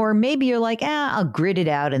will. Or maybe you're like, I'll grit it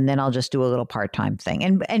out and then I'll just do a little part-time thing.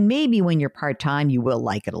 And maybe when you're part-time, you will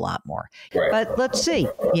like it a lot more. Right. But let's see.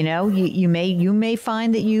 You may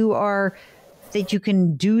find that you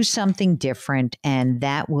can do something different, and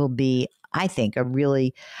that will be, I think, I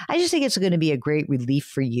just think it's going to be a great relief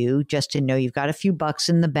for you just to know you've got a few bucks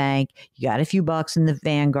in the bank, you got a few bucks in the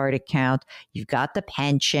Vanguard account, you've got the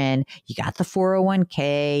pension, you got the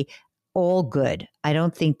 401k, all good. I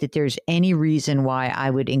don't think that there's any reason why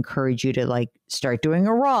I would encourage you to start doing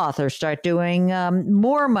a Roth or start doing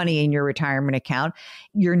more money in your retirement account.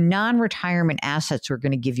 Your non-retirement assets are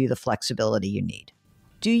going to give you the flexibility you need.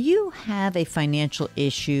 Do you have a financial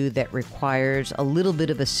issue that requires a little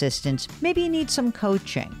bit of assistance? Maybe you need some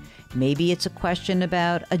coaching. Maybe it's a question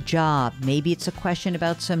about a job. Maybe it's a question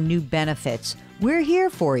about some new benefits. We're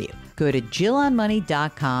here for you. Go to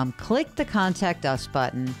JillOnMoney.com, click the Contact Us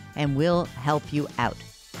button, and we'll help you out.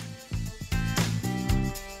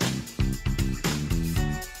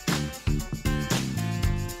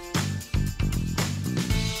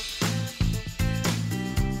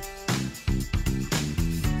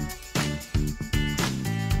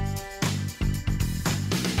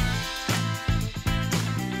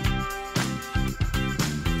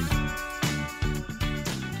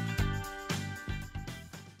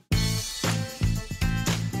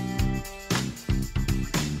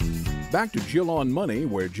 Back to Jill on Money,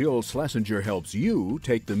 where Jill Schlesinger helps you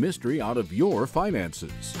take the mystery out of your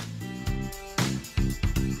finances.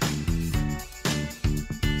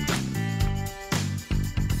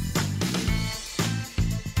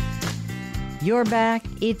 You're back.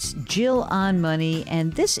 It's Jill on Money,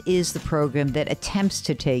 and this is the program that attempts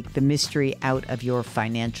to take the mystery out of your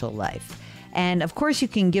financial life. And of course, you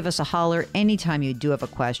can give us a holler anytime you do have a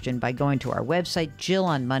question by going to our website,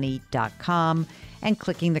 JillOnMoney.com, and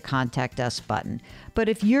clicking the Contact Us button. But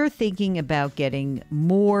if you're thinking about getting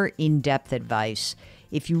more in-depth advice,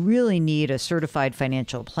 if you really need a certified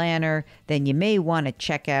financial planner, then you may want to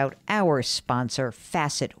check out our sponsor,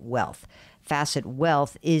 Facet Wealth. Facet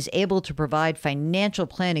Wealth is able to provide financial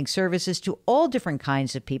planning services to all different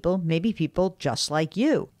kinds of people, maybe people just like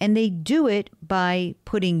you. And they do it by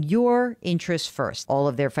putting your interests first. All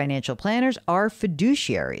of their financial planners are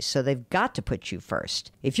fiduciaries, so they've got to put you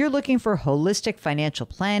first. If you're looking for holistic financial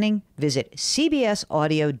planning, visit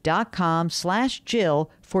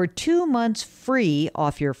cbsaudio.com/Jill for 2 months free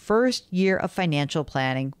off your first year of financial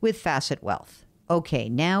planning with Facet Wealth. Okay,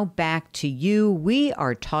 now back to you. We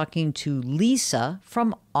are talking to Lisa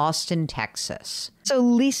from Austin, Texas. So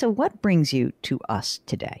Lisa, what brings you to us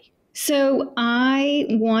today? So I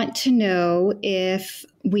want to know if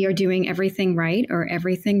we are doing everything right or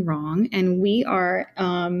everything wrong. And we are,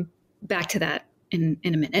 back to that in a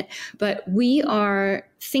minute, but we are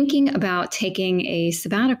thinking about taking a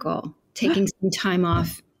sabbatical, taking some time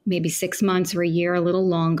off, maybe 6 months or a year, a little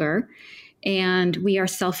longer. And we are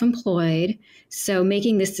self-employed. So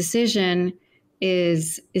making this decision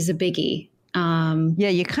is a biggie.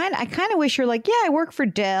 I kind of wish you're like, I work for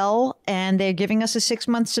Dell and they're giving us a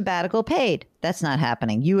 6-month sabbatical paid. That's not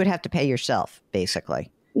happening. You would have to pay yourself, basically.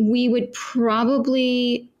 We would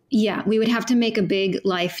probably, we would have to make a big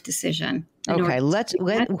life decision. Okay,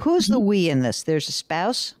 who's the we in this? There's a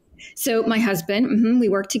spouse? So my husband, we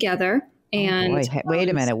work together. And wait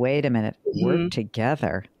a minute. Work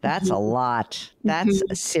together. That's a lot. That's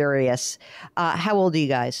serious. How old are you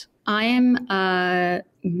guys? I am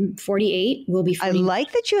 48. Will be 40. I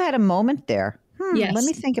like that you had a moment there. Yes. Let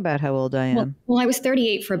me think about how old I am. Well, I was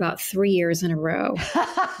 38 for about 3 years in a row.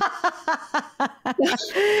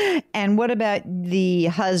 And what about the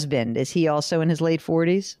husband? Is he also in his late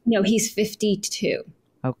 40s? No, he's 52.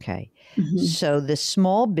 Okay. So the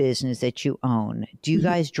small business that you own, do you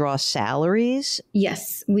guys draw salaries?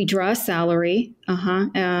 Yes, we draw a salary,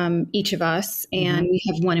 each of us, and we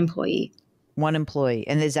have one employee. One employee.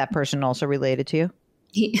 And is that person also related to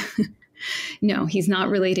you? No, he's not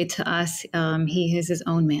related to us. He is his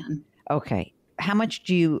own man. Okay. How much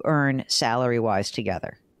do you earn salary-wise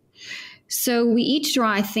together? So we each draw,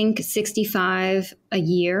 I think, $65 a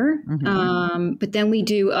year, but then we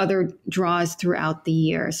do other draws throughout the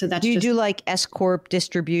year. So that's do you do like S Corp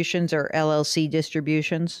distributions or LLC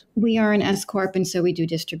distributions? We are an S Corp, and so we do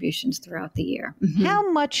distributions throughout the year. How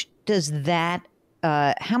much does that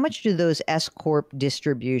how much do those S Corp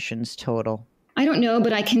distributions total? I don't know,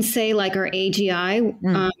 but I can say like our AGI,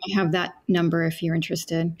 I have that number if you're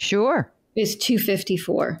interested. Sure. Is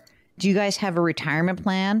 254. Do you guys have a retirement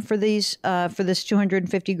plan for these for this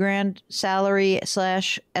 250 grand salary /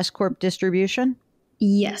 S Corp distribution?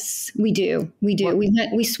 Yes, we do. We do.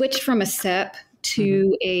 We switched from a SEP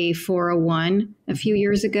to a 401 a few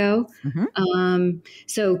years ago.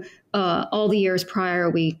 So all the years prior,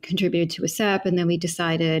 we contributed to a SEP, and then we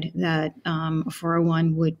decided that a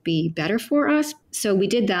 401 would be better for us. So we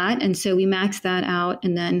did that, and so we maxed that out.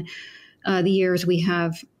 And then the years we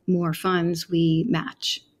have more funds, we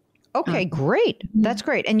match. Okay, great. That's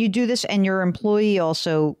great. And you do this, and your employee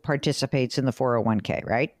also participates in the 401k,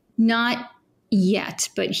 right? Not yet,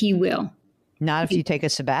 but he will. Not if you take a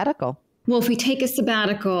sabbatical. Well, if we take a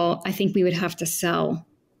sabbatical, I think we would have to sell.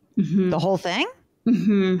 The whole thing?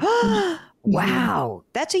 Wow.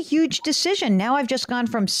 That's a huge decision. Now I've just gone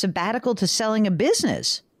from sabbatical to selling a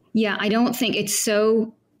business. Yeah, I don't think it's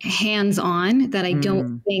so hands-on that I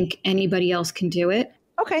don't think anybody else can do it.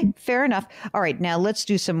 Okay, fair enough. All right, now let's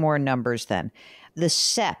do some more numbers then. The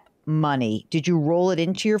SEP money, did you roll it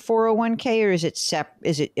into your 401k, or is it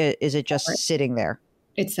is it just sitting there?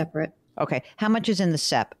 It's separate. Okay, how much is in the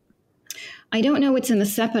SEP? I don't know what's in the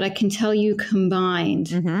SEP, but I can tell you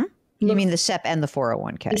combined. You mean the SEP and the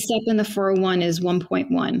 401k? The SEP and the 401 is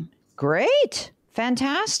 1.1. Great.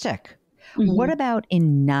 Fantastic. What about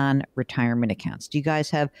in non-retirement accounts? Do you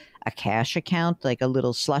guys have a cash account, like a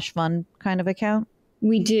little slush fund kind of account?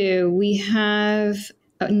 We do. We have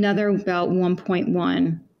another about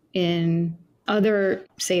 1.1 in other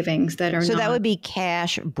savings that are So that would be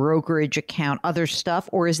cash, brokerage account, other stuff,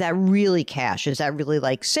 or is that really cash? Is that really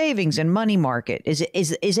like savings and money market?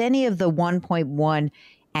 Is any of the 1.1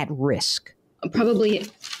 at risk? Probably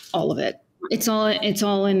all of it. It's all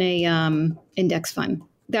in a index fund.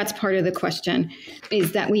 That's part of the question,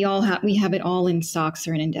 is that we have it all in stocks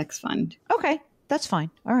or an index fund. Okay. That's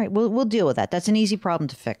fine. All right. We'll deal with that. That's an easy problem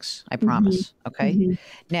to fix. I promise. Okay.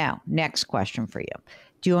 Now, next question for you.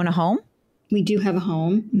 Do you own a home? We do have a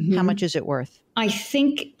home. How much is it worth? I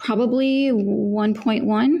think probably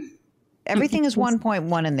 1.1. Everything is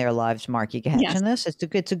 1.1 in their lives, Mark. You catching this? It's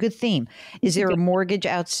a good theme. Is there a mortgage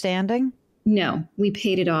outstanding? No, we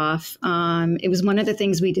paid it off. It was one of the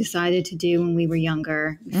things we decided to do when we were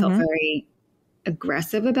younger. We felt very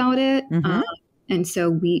aggressive about it. And so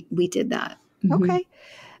we did that. Okay.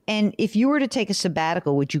 And if you were to take a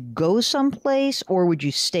sabbatical, would you go someplace or would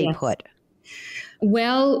you stay put?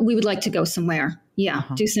 Well, we would like to go somewhere. Yeah.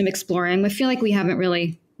 Do some exploring. I feel like we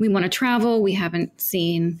want to travel. We haven't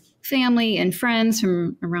seen family and friends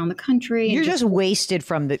from around the country. You're just wasted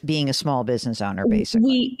from being a small business owner,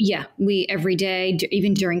 basically. We every day,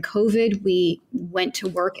 even during COVID, we went to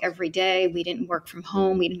work every day. We didn't work from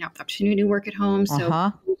home. We didn't have the opportunity to work at home.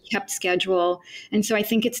 So we kept schedule. And so I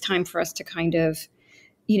think it's time for us to kind of,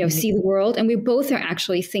 see the world. And we both are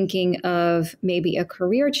actually thinking of maybe a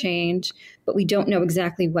career change, but we don't know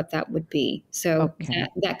exactly what that would be. So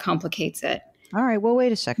that complicates it. All right. Well,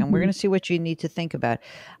 wait a second. We're going to see what you need to think about.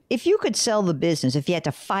 If you could sell the business, if you had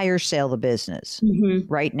to fire sale the business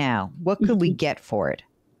right now, what could we get for it?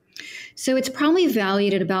 So it's probably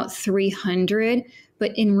valued at about 300,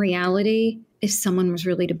 but in reality, if someone was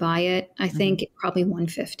really to buy it, I think probably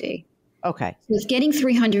 150. Okay. So getting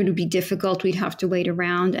 300 would be difficult. We'd have to wait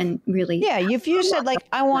around and really. Yeah. If you said like,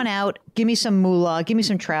 I want out, give me some moolah, give me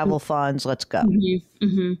some travel funds, let's go.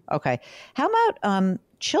 Okay. How about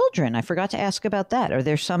children? I forgot to ask about that. Are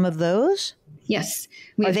there some of those? Yes.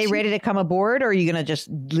 Are they ready to come aboard, or are you going to just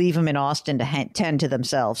leave them in Austin to tend to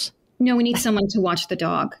themselves? No, we need someone to watch the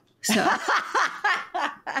dog. So.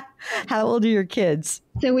 How old are your kids?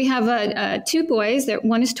 So we have 2 boys.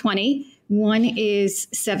 One is 20. One is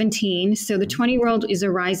 17. So the 20-year-old is a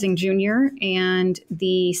rising junior and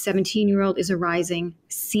the 17-year-old is a rising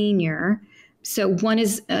senior. So one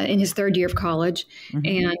is in his 3rd year of college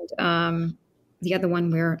and the other one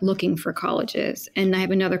we're looking for colleges. And I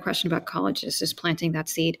have another question about colleges, just planting that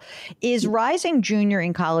seed. Is rising junior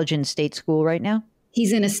in college in state school right now?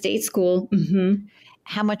 He's in a state school.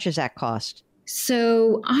 How much does that cost?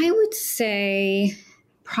 So I would say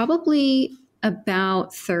probably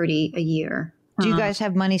about $30 a year. Do you guys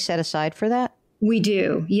have money set aside for that? We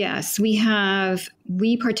do. Yes. We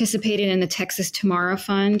participated in the Texas Tomorrow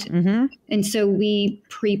Fund. And so we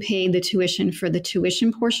prepaid the tuition for the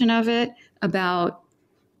tuition portion of it about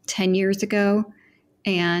 10 years ago.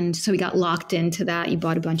 And so we got locked into that. You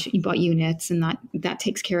bought units, and that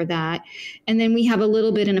takes care of that. And then we have a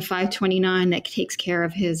little bit in a 529 that takes care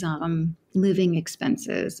of his living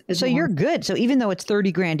expenses. So you're good. So even though it's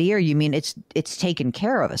 30 grand a year, you mean it's taken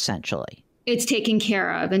care of essentially. It's taken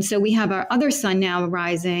care of. And so we have our other son now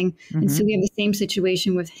rising. And so we have the same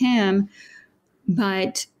situation with him,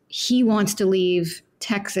 but he wants to leave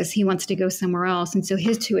Texas. He wants to go somewhere else. And so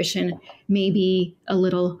his tuition may be a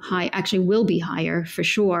little high, actually will be higher for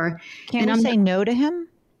sure. Can we say no to him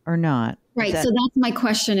or not? Right. So that's my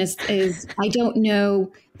question is I don't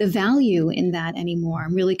know the value in that anymore.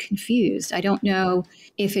 I'm really confused. I don't know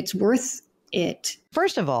if it's worth it.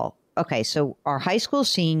 First of all, okay, so our high school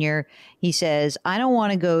senior, he says, I don't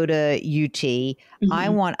want to go to UT.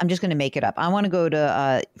 I'm just going to make it up. I want to go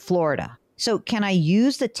to Florida. So can I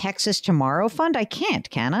use the Texas Tomorrow Fund? I can't,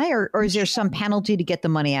 can I? Or is there some penalty to get the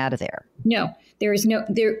money out of there? No, there is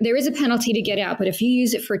a penalty to get out. But if you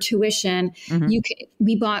use it for tuition,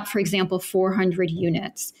 we bought, for example, 400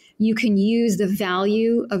 units. You can use the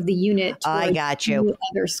value of the unit I got you.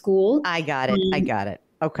 Other school. I got it.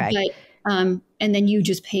 Okay. But, and then you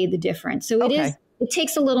just pay the difference. So it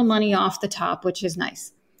takes a little money off the top, which is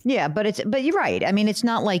nice. Yeah, but you're right. I mean, it's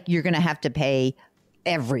not like you're going to have to pay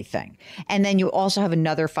everything. And then you also have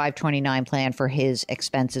another 529 plan for his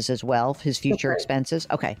expenses as well, his future expenses.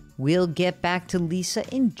 Okay. We'll get back to Lisa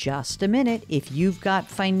in just a minute. If you've got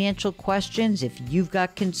financial questions, if you've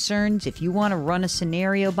got concerns, if you want to run a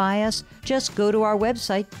scenario by us, just go to our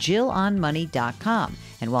website, JillOnMoney.com.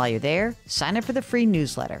 And while you're there, sign up for the free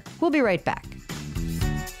newsletter. We'll be right back.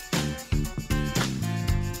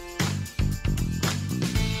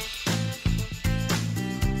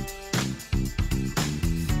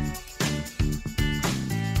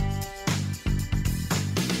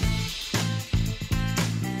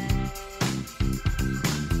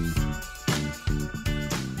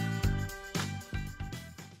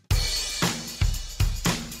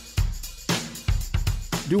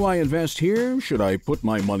 Do I invest here? Should I put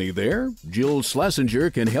my money there? Jill Schlesinger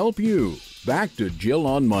can help you. Back to Jill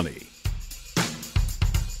on Money.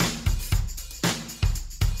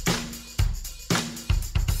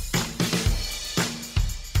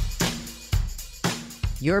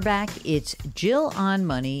 You're back. It's Jill on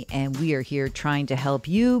Money, and we are here trying to help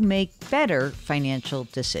you make better financial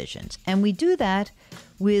decisions. And we do that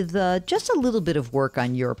with just a little bit of work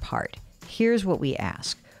on your part. Here's what we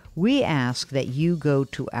ask. We ask that you go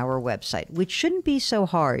to our website, which shouldn't be so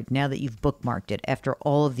hard now that you've bookmarked it after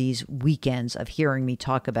all of these weekends of hearing me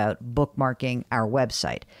talk about bookmarking our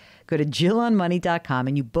website. Go to JillOnMoney.com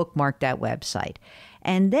and you bookmark that website.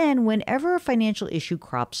 And then whenever a financial issue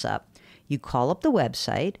crops up, you call up the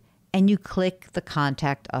website and you click the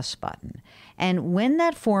Contact Us button. And when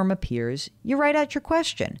that form appears, you write out your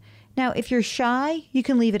question. Now, if you're shy, you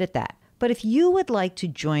can leave it at that. But if you would like to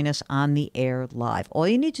join us on the air live, all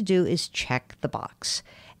you need to do is check the box.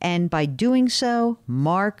 And by doing so,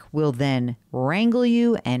 Mark will then wrangle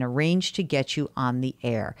you and arrange to get you on the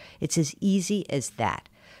air. It's as easy as that.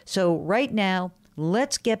 So right now,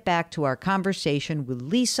 let's get back to our conversation with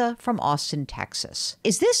Lisa from Austin, Texas.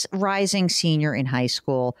 Is this rising senior in high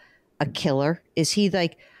school a killer? Is he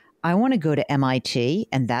like, I want to go to MIT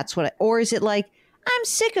and that's what or is it like, I'm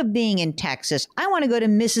sick of being in Texas. I want to go to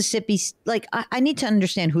Mississippi. Like, I need to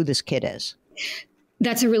understand who this kid is.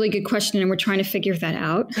 That's a really good question, and we're trying to figure that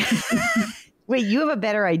out. Wait, you have a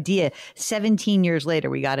better idea. 17 years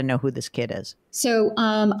later, we got to know who this kid is. So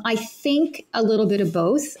I think a little bit of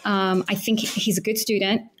both. I think he's a good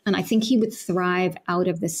student, and I think he would thrive out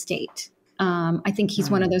of the state. I think he's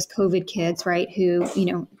one of those COVID kids, right, who,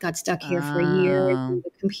 got stuck here for a year with the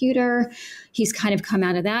computer. He's kind of come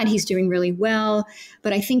out of that. He's doing really well.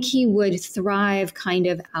 But I think he would thrive kind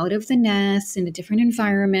of out of the nest in a different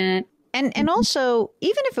environment. And also,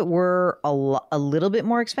 even if it were a little bit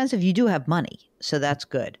more expensive, you do have money. So that's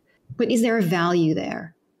good. But is there a value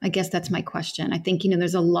there? I guess that's my question. I think,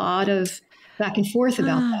 there's a lot of back and forth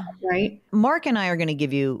about that, right? Mark and I are going to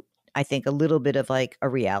give you, I think, a little bit of like a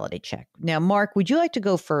reality check. Now, Mark, would you like to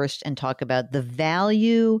go first and talk about the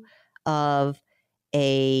value of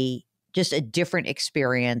just a different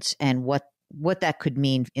experience and what that could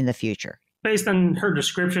mean in the future? Based on her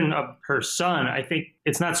description of her son, I think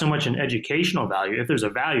it's not so much an educational value. If there's a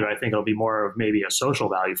value, I think it'll be more of maybe a social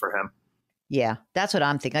value for him. Yeah, that's what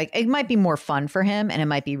I'm thinking. Like, it might be more fun for him and it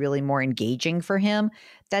might be really more engaging for him.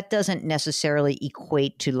 That doesn't necessarily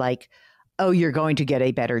equate to like, oh, you're going to get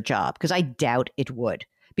a better job, because I doubt it would,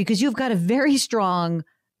 because you've got a very strong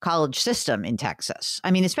college system in Texas. I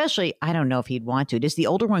mean, especially, I don't know if he'd want to. Does the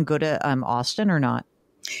older one go to Austin or not?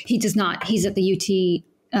 He does not. He's at the UT,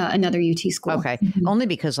 another UT school. Okay. Mm-hmm. Only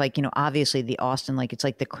because obviously the Austin, it's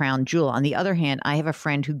like the crown jewel. On the other hand, I have a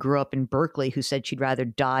friend who grew up in Berkeley who said she'd rather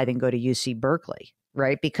die than go to UC Berkeley.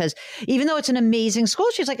 right? Because even though it's an amazing school,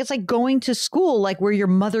 she's like, it's like going to school, like where your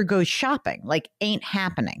mother goes shopping, like ain't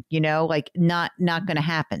happening, like not going to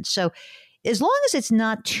happen. So as long as it's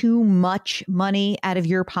not too much money out of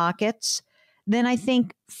your pockets, then I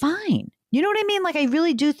think fine. You know what I mean? Like, I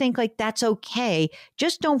really do think like that's okay.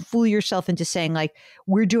 Just don't fool yourself into saying like,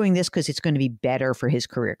 we're doing this because it's going to be better for his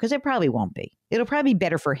career. Because it probably won't be. It'll probably be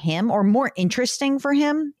better for him or more interesting for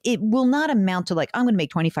him. It will not amount to like, I'm going to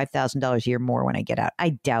make $25,000 a year more when I get out.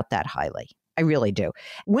 I doubt that highly. I really do.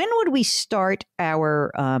 When would we start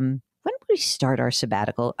our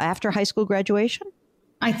sabbatical? After high school graduation?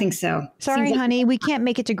 I think so. Sorry, honey, we can't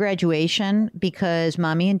make it to graduation because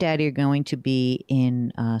mommy and daddy are going to be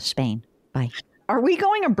in Spain. Bye. Are we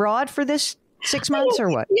going abroad for this 6 months or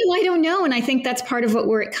what? No, I don't know. And I think that's part of what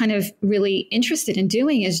we're kind of really interested in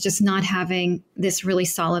doing is just not having this really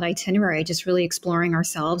solid itinerary, just really exploring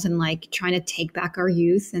ourselves and like trying to take back our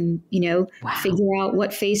youth and, figure out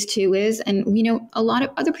what phase 2 is. And, a lot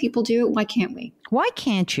of other people do it. Why can't we? Why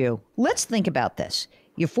can't you? Let's think about this.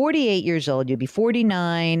 You're 48 years old. You'll be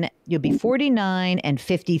 49. You'll be 49 and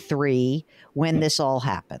 53 when this all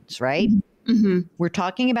happens, right? Mm-hmm. We're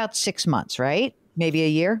talking about 6 months, right? Maybe a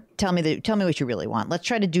year. Tell me what you really want. Let's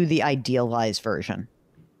try to do the idealized version.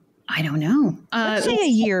 I don't know. Let's say a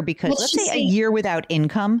year because let's say a year without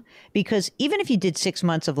income, because even if you did 6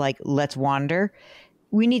 months of like, let's wander,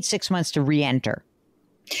 we need 6 months to re-enter.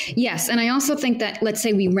 Yes. And I also think that let's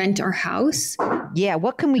say we rent our house. Yeah.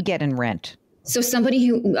 What can we get in rent? So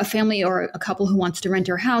a family or a couple who wants to rent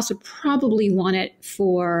our house would probably want it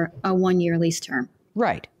for a 1-year lease term.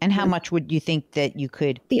 Right. And how much would you think that you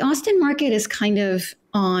could? The Austin market is kind of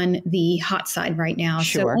on the hot side right now.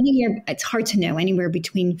 Sure. So it's hard to know, anywhere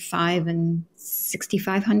between $5,000 and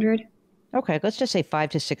 $6,500. Okay. Let's just say $5,000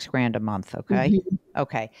 to $6,000 a month. Okay. Mm-hmm.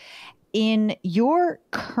 Okay. In your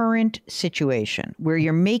current situation where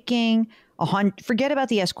you're making forget about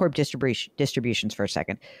the S Corp distributions for a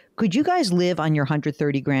second. Could you guys live on your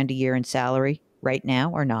 $130,000 a year in salary right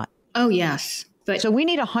now or not? Oh, yes. So we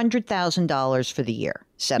need $100,000 for the year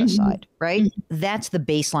set aside, right? Mm-hmm. That's the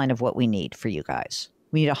baseline of what we need for you guys.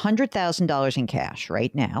 We need $100,000 in cash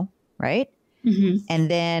right now, right? Mm-hmm. And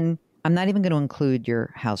then I'm not even going to include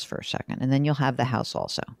your house for a second. And then you'll have the house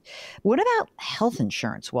also. What about health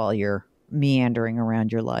insurance while you're meandering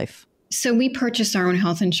around your life? So we purchase our own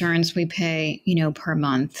health insurance. We pay, per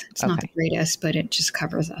month. It's not the greatest, but it just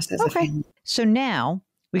covers us as a family. So now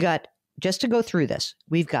just to go through this,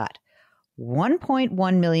 we've got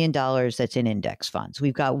 $1.1 million that's in index funds.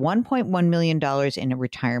 We've got $1.1 million in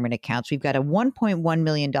retirement accounts. We've got a $1.1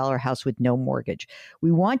 million house with no mortgage.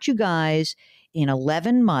 We want you guys in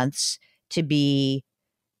 11 months to be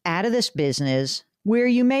out of this business where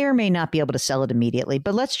you may or may not be able to sell it immediately.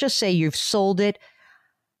 But let's just say you've sold it.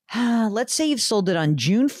 Let's say you've sold it on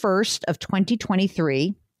June 1st of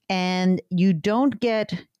 2023 and you don't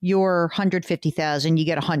get your $150,000, you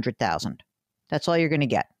get $100,000. That's all you're going to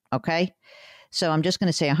get. Okay. So I'm just going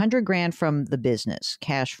to say $100,000 from the business,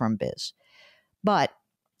 cash from biz. But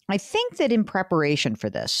I think that in preparation for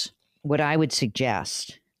this, what I would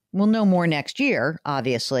suggest, we'll know more next year,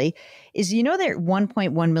 obviously, is that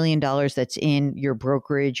 $1.1 million that's in your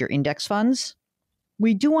brokerage, your index funds,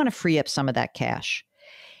 we do want to free up some of that cash.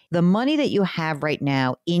 The money that you have right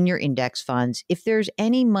now in your index funds, if there's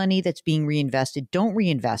any money that's being reinvested, don't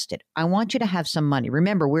reinvest it. I want you to have some money.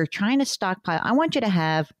 Remember, we're trying to stockpile. I want you to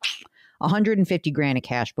have $150,000 of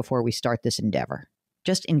cash before we start this endeavor,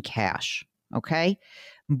 just in cash. Okay.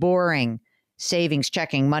 Boring. Savings,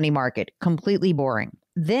 checking, money market, completely boring.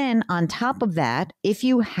 Then on top of that, if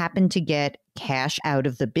you happen to get cash out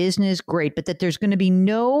of the business, great, but that there's going to be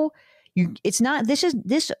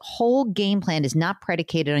this whole game plan is not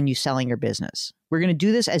predicated on you selling your business. We're going to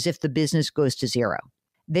do this as if the business goes to zero.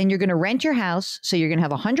 Then you're going to rent your house. So you're going to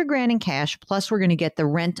have $100,000 in cash. Plus we're going to get the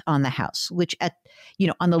rent on the house, which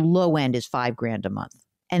on the low end is $5,000 a month.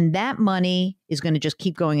 And that money is going to just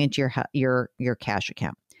keep going into your cash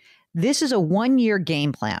account. This is a 1-year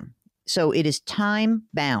game plan. So it is time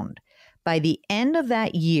bound. By the end of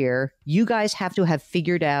that year, you guys have to have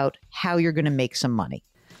figured out how you're going to make some money.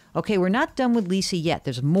 Okay, we're not done with Lisa yet.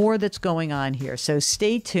 There's more that's going on here. So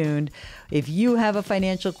stay tuned. If you have a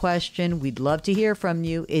financial question, we'd love to hear from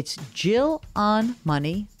you. It's Jill on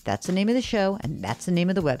Money. That's the name of the show, and that's the name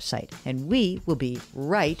of the website. And we will be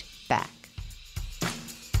right back.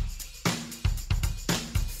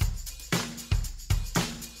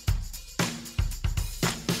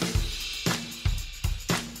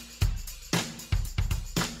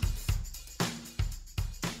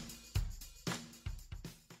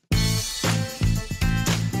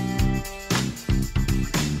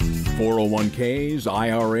 401ks,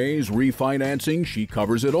 IRAs, refinancing, she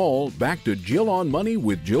covers it all. Back to Jill on Money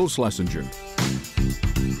with Jill Schlesinger.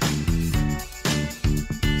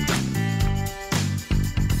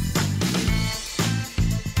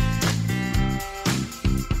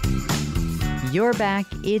 You're back.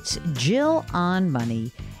 It's Jill on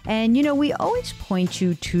Money. And, you know, we always point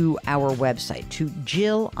you to our website, to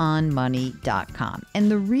jillonmoney.com. And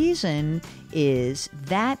the reason is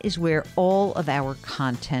that is where all of our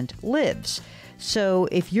content lives. So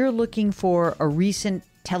if you're looking for a recent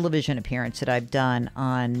television appearance that I've done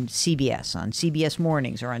on CBS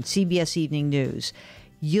Mornings, or on CBS Evening News,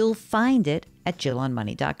 you'll find it at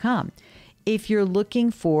jillonmoney.com. If you're looking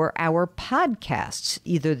for our podcasts,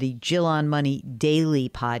 either the Jill on Money Daily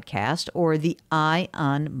podcast or the Eye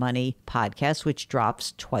on Money podcast, which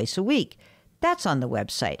drops twice a week, that's on the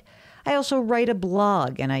website. I also write a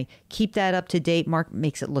blog and I keep that up to date. Mark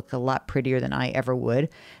makes it look a lot prettier than I ever would.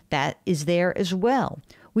 That is there as well.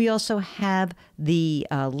 We also have the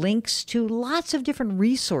links to lots of different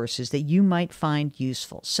resources that you might find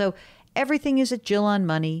useful. So everything is at Jill on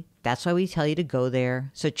Money. That's why we tell you to go there.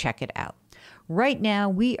 So check it out. Right now,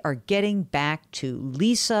 we are getting back to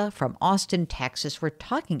Lisa from Austin, Texas. We're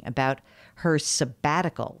talking about her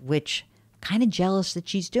sabbatical, which I'm kind of jealous that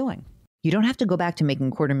she's doing. You don't have to go back to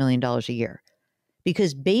making $250,000 a year,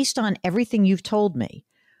 because based on everything you've told me,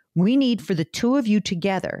 we need for the two of you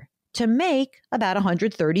together to make about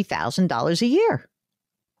 $130,000 a year.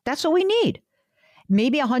 That's what we need.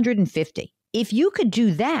 Maybe $150,000. If you could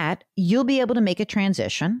do that, you'll be able to make a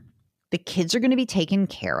transition. The kids are going to be taken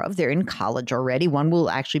care of. They're in college already. One will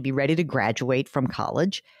actually be ready to graduate from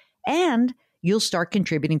college. And you'll start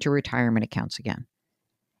contributing to retirement accounts again.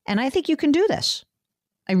 And I think you can do this.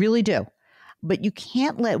 I really do. But you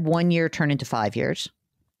can't let 1 year turn into 5 years.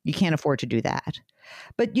 You can't afford to do that.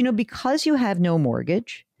 But, you know, because you have no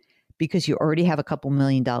mortgage, because you already have a couple $1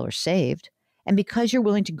 million saved, and because you're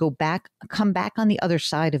willing to come back on the other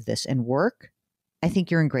side of this and work, I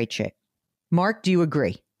think you're in great shape. Mark, do you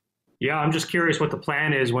agree? Yeah, I'm just curious what the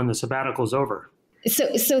plan is when the sabbatical is over.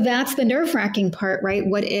 So that's the nerve-wracking part, right?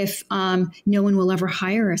 What if no one will ever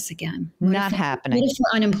hire us again? Not happening. What if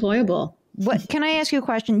we're unemployable? What, can I ask you a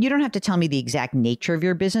question? You don't have to tell me the exact nature of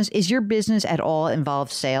your business. Is your business at all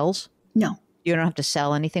involved sales? No. You don't have to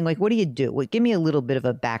sell anything? Like, what do you do? Give me a little bit of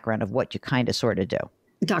a background of what you kind of sort of do.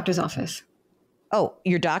 Doctor's office. Oh,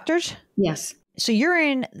 you're doctors? Yes. So you're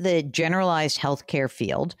in the generalized healthcare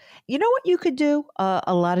field. You know what you could do?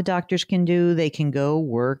 A lot of doctors can do. They can go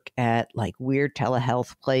work at like weird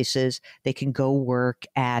telehealth places. They can go work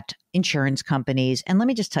at insurance companies. And let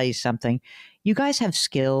me just tell you something. You guys have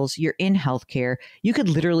skills. You're in healthcare. You could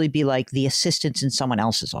literally be like the assistants in someone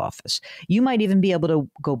else's office. You might even be able to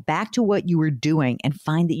go back to what you were doing and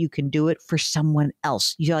find that you can do it for someone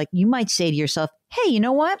else. You might say to yourself, hey, you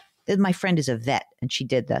know what? My friend is a vet and she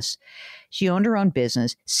did this. She owned her own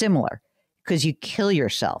business, similar, because you kill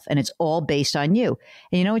yourself and it's all based on you.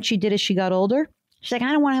 And you know what she did as she got older? She's like,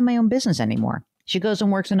 I don't want to have my own business anymore. She goes and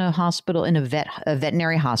works in a hospital, in a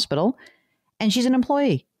veterinary hospital, and she's an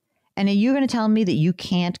employee. And are you going to tell me that you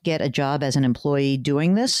can't get a job as an employee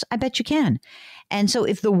doing this? I bet you can. And so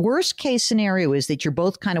if the worst case scenario is that you're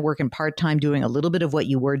both kind of working part-time doing a little bit of what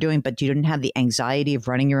you were doing, but you didn't have the anxiety of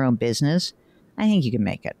running your own business, I think you can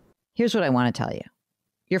make it. Here's what I want to tell you.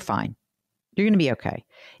 You're fine. You're going to be okay.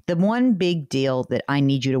 The one big deal that I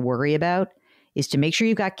need you to worry about is to make sure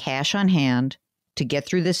you've got cash on hand to get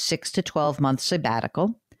through this 6 to 12 month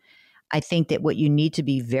sabbatical. I think that what you need to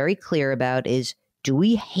be very clear about is, do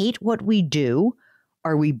we hate what we do?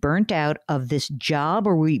 Are we burnt out of this job,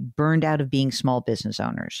 or are we burned out of being small business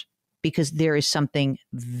owners? Because there is something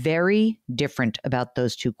very different about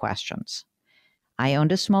those two questions. I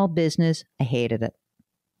owned a small business. I hated it.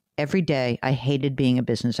 Every day, I hated being a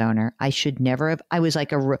business owner. I should never have. I was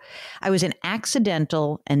an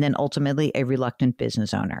accidental and then ultimately a reluctant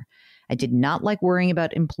business owner. I did not like worrying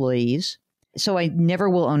about employees. So I never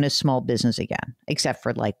will own a small business again, except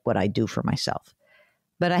for like what I do for myself.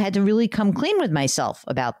 But I had to really come clean with myself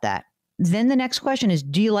about that. Then the next question is,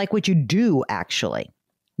 do you like what you do actually?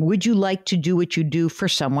 Would you like to do what you do for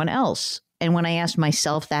someone else? And when I asked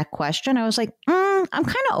myself that question, I was like, I'm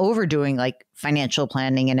kind of overdoing like financial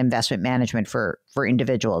planning and investment management for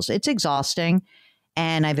individuals. It's exhausting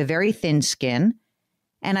and I have a very thin skin.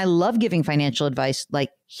 And I love giving financial advice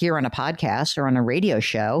like here on a podcast or on a radio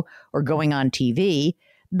show or going on TV,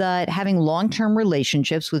 but having long-term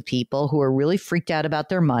relationships with people who are really freaked out about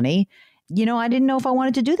their money, I didn't know if I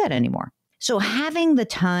wanted to do that anymore. So having the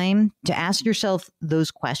time to ask yourself those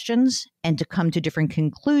questions and to come to different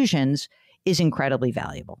conclusions is incredibly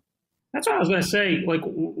valuable. That's what I was going to say. Like,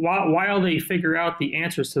 while they figure out the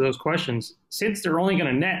answers to those questions, since they're only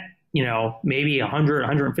going to net, maybe 100,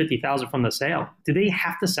 150,000 from the sale, do they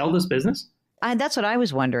have to sell this business? That's what I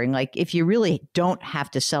was wondering. Like, if you really don't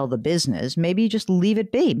have to sell the business, maybe you just leave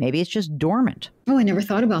it be. Maybe it's just dormant. Oh, I never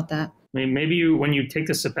thought about that. I mean, maybe when you take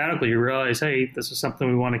the sabbatical, you realize, hey, this is something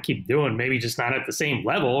we want to keep doing. Maybe just not at the same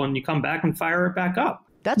level, and you come back and fire it back up.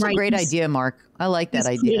 That's a great idea, Mark. I like that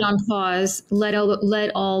idea. Put it on pause. Let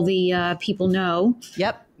all the people know.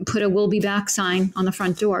 Yep. Put a "we'll be back" sign on the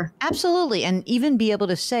front door. Absolutely. And even be able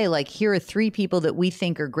to say, like, here are 3 people that we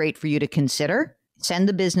think are great for you to consider. Send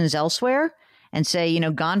the business elsewhere and say,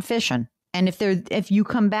 gone fishing. And if you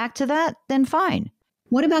come back to that, then fine.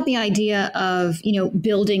 What about the idea of,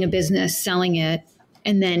 building a business, selling it,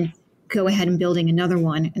 and then go ahead and building another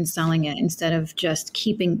one and selling it instead of just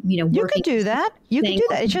keeping, working? You could do that. You could do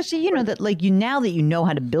that. It's just, that like now that you know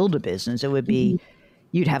how to build a business, it would be,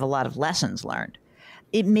 you'd have a lot of lessons learned.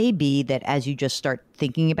 It may be that as you just start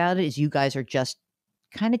thinking about it, as you guys are just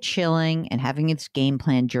kind of chilling and having this game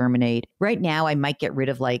plan germinate. Right now, I might get rid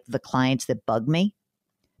of like the clients that bug me,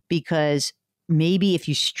 because maybe if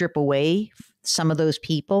you strip away some of those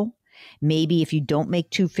people, maybe if you don't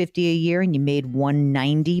make $250 a year and you made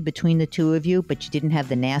 $190 between the two of you, but you didn't have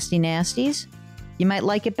the nasties, you might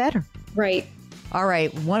like it better. Right. All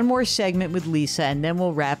right, one more segment with Lisa, and then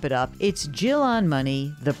we'll wrap it up. It's Jill on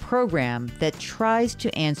Money, the program that tries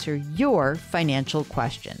to answer your financial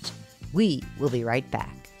questions. We will be right back.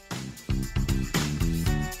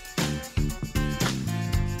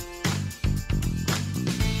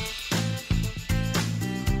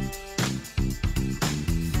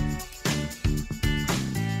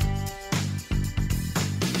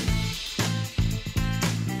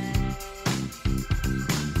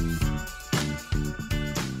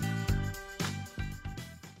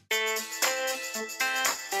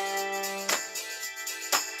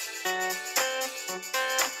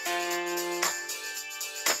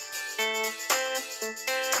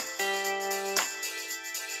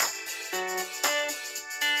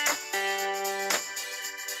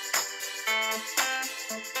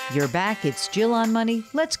 You're back. It's Jill on Money.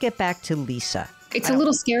 Let's get back to Lisa. It's a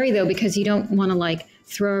little scary, though, because you don't want to like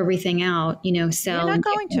throw everything out, sell. You're not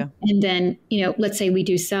going to. And then, let's say we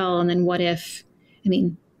do sell. And then what if,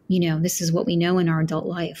 this is what we know in our adult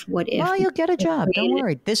life. What if? Well, you'll get a job. Don't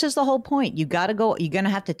worry. This is the whole point. You got to go. You're going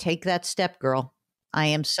to have to take that step, girl. I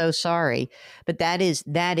am so sorry. But that is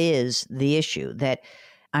the issue, that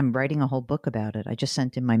I'm writing a whole book about it. I just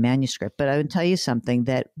sent in my manuscript. But I would tell you something,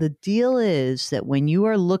 that the deal is that when you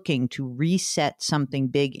are looking to reset something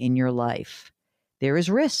big in your life, there is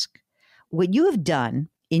risk. What you have done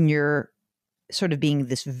in your sort of being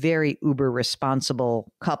this very uber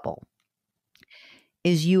responsible couple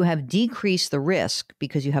is you have decreased the risk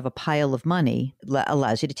because you have a pile of money that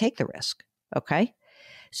allows you to take the risk. Okay.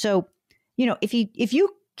 So, if you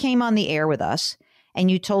came on the air with us and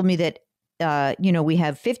you told me that, we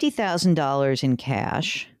have $50,000 in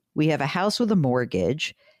cash, we have a house with a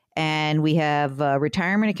mortgage, and we have a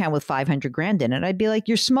retirement account with $500,000 in it, I'd be like,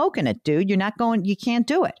 you're smoking it, dude. You can't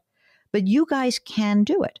do it. But you guys can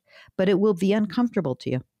do it, but it will be uncomfortable to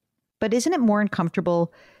you. But isn't it more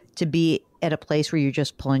uncomfortable to be at a place where you're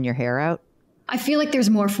just pulling your hair out? I feel like there's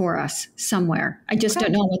more for us somewhere. I just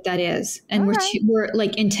don't know what that is. And we're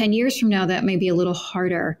like in 10 years from now, that may be a little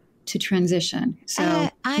harder to transition. So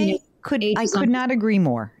I could not agree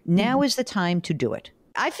more. Now is the time to do it.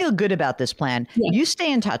 I feel good about this plan. Yeah. You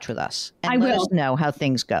stay in touch with us and let us know how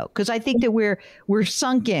things go. Because I think that we're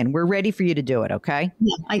sunk in. We're ready for you to do it. Okay.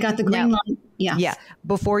 Yeah, I got the green light. Yeah. Yeah.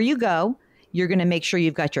 Before you go, you're going to make sure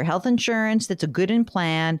you've got your health insurance that's a good in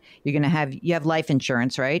plan. You have life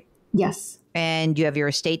insurance, right? Yes. And you have your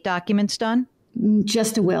estate documents done?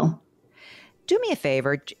 Just a will. Do me a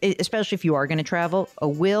favor, especially if you are going to travel, a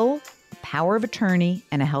will, power of attorney,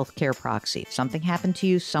 and a healthcare proxy. If something happened to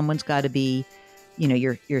you, someone's got to be,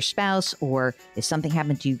 your spouse, or if something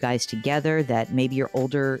happened to you guys together that maybe your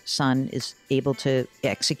older son is able to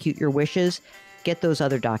execute your wishes, get those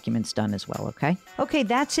other documents done as well, okay? Okay,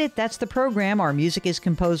 that's it. That's the program. Our music is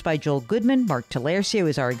composed by Joel Goodman. Mark Talercio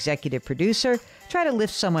is our executive producer. Try to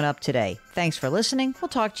lift someone up today. Thanks for listening. We'll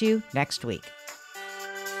talk to you next week.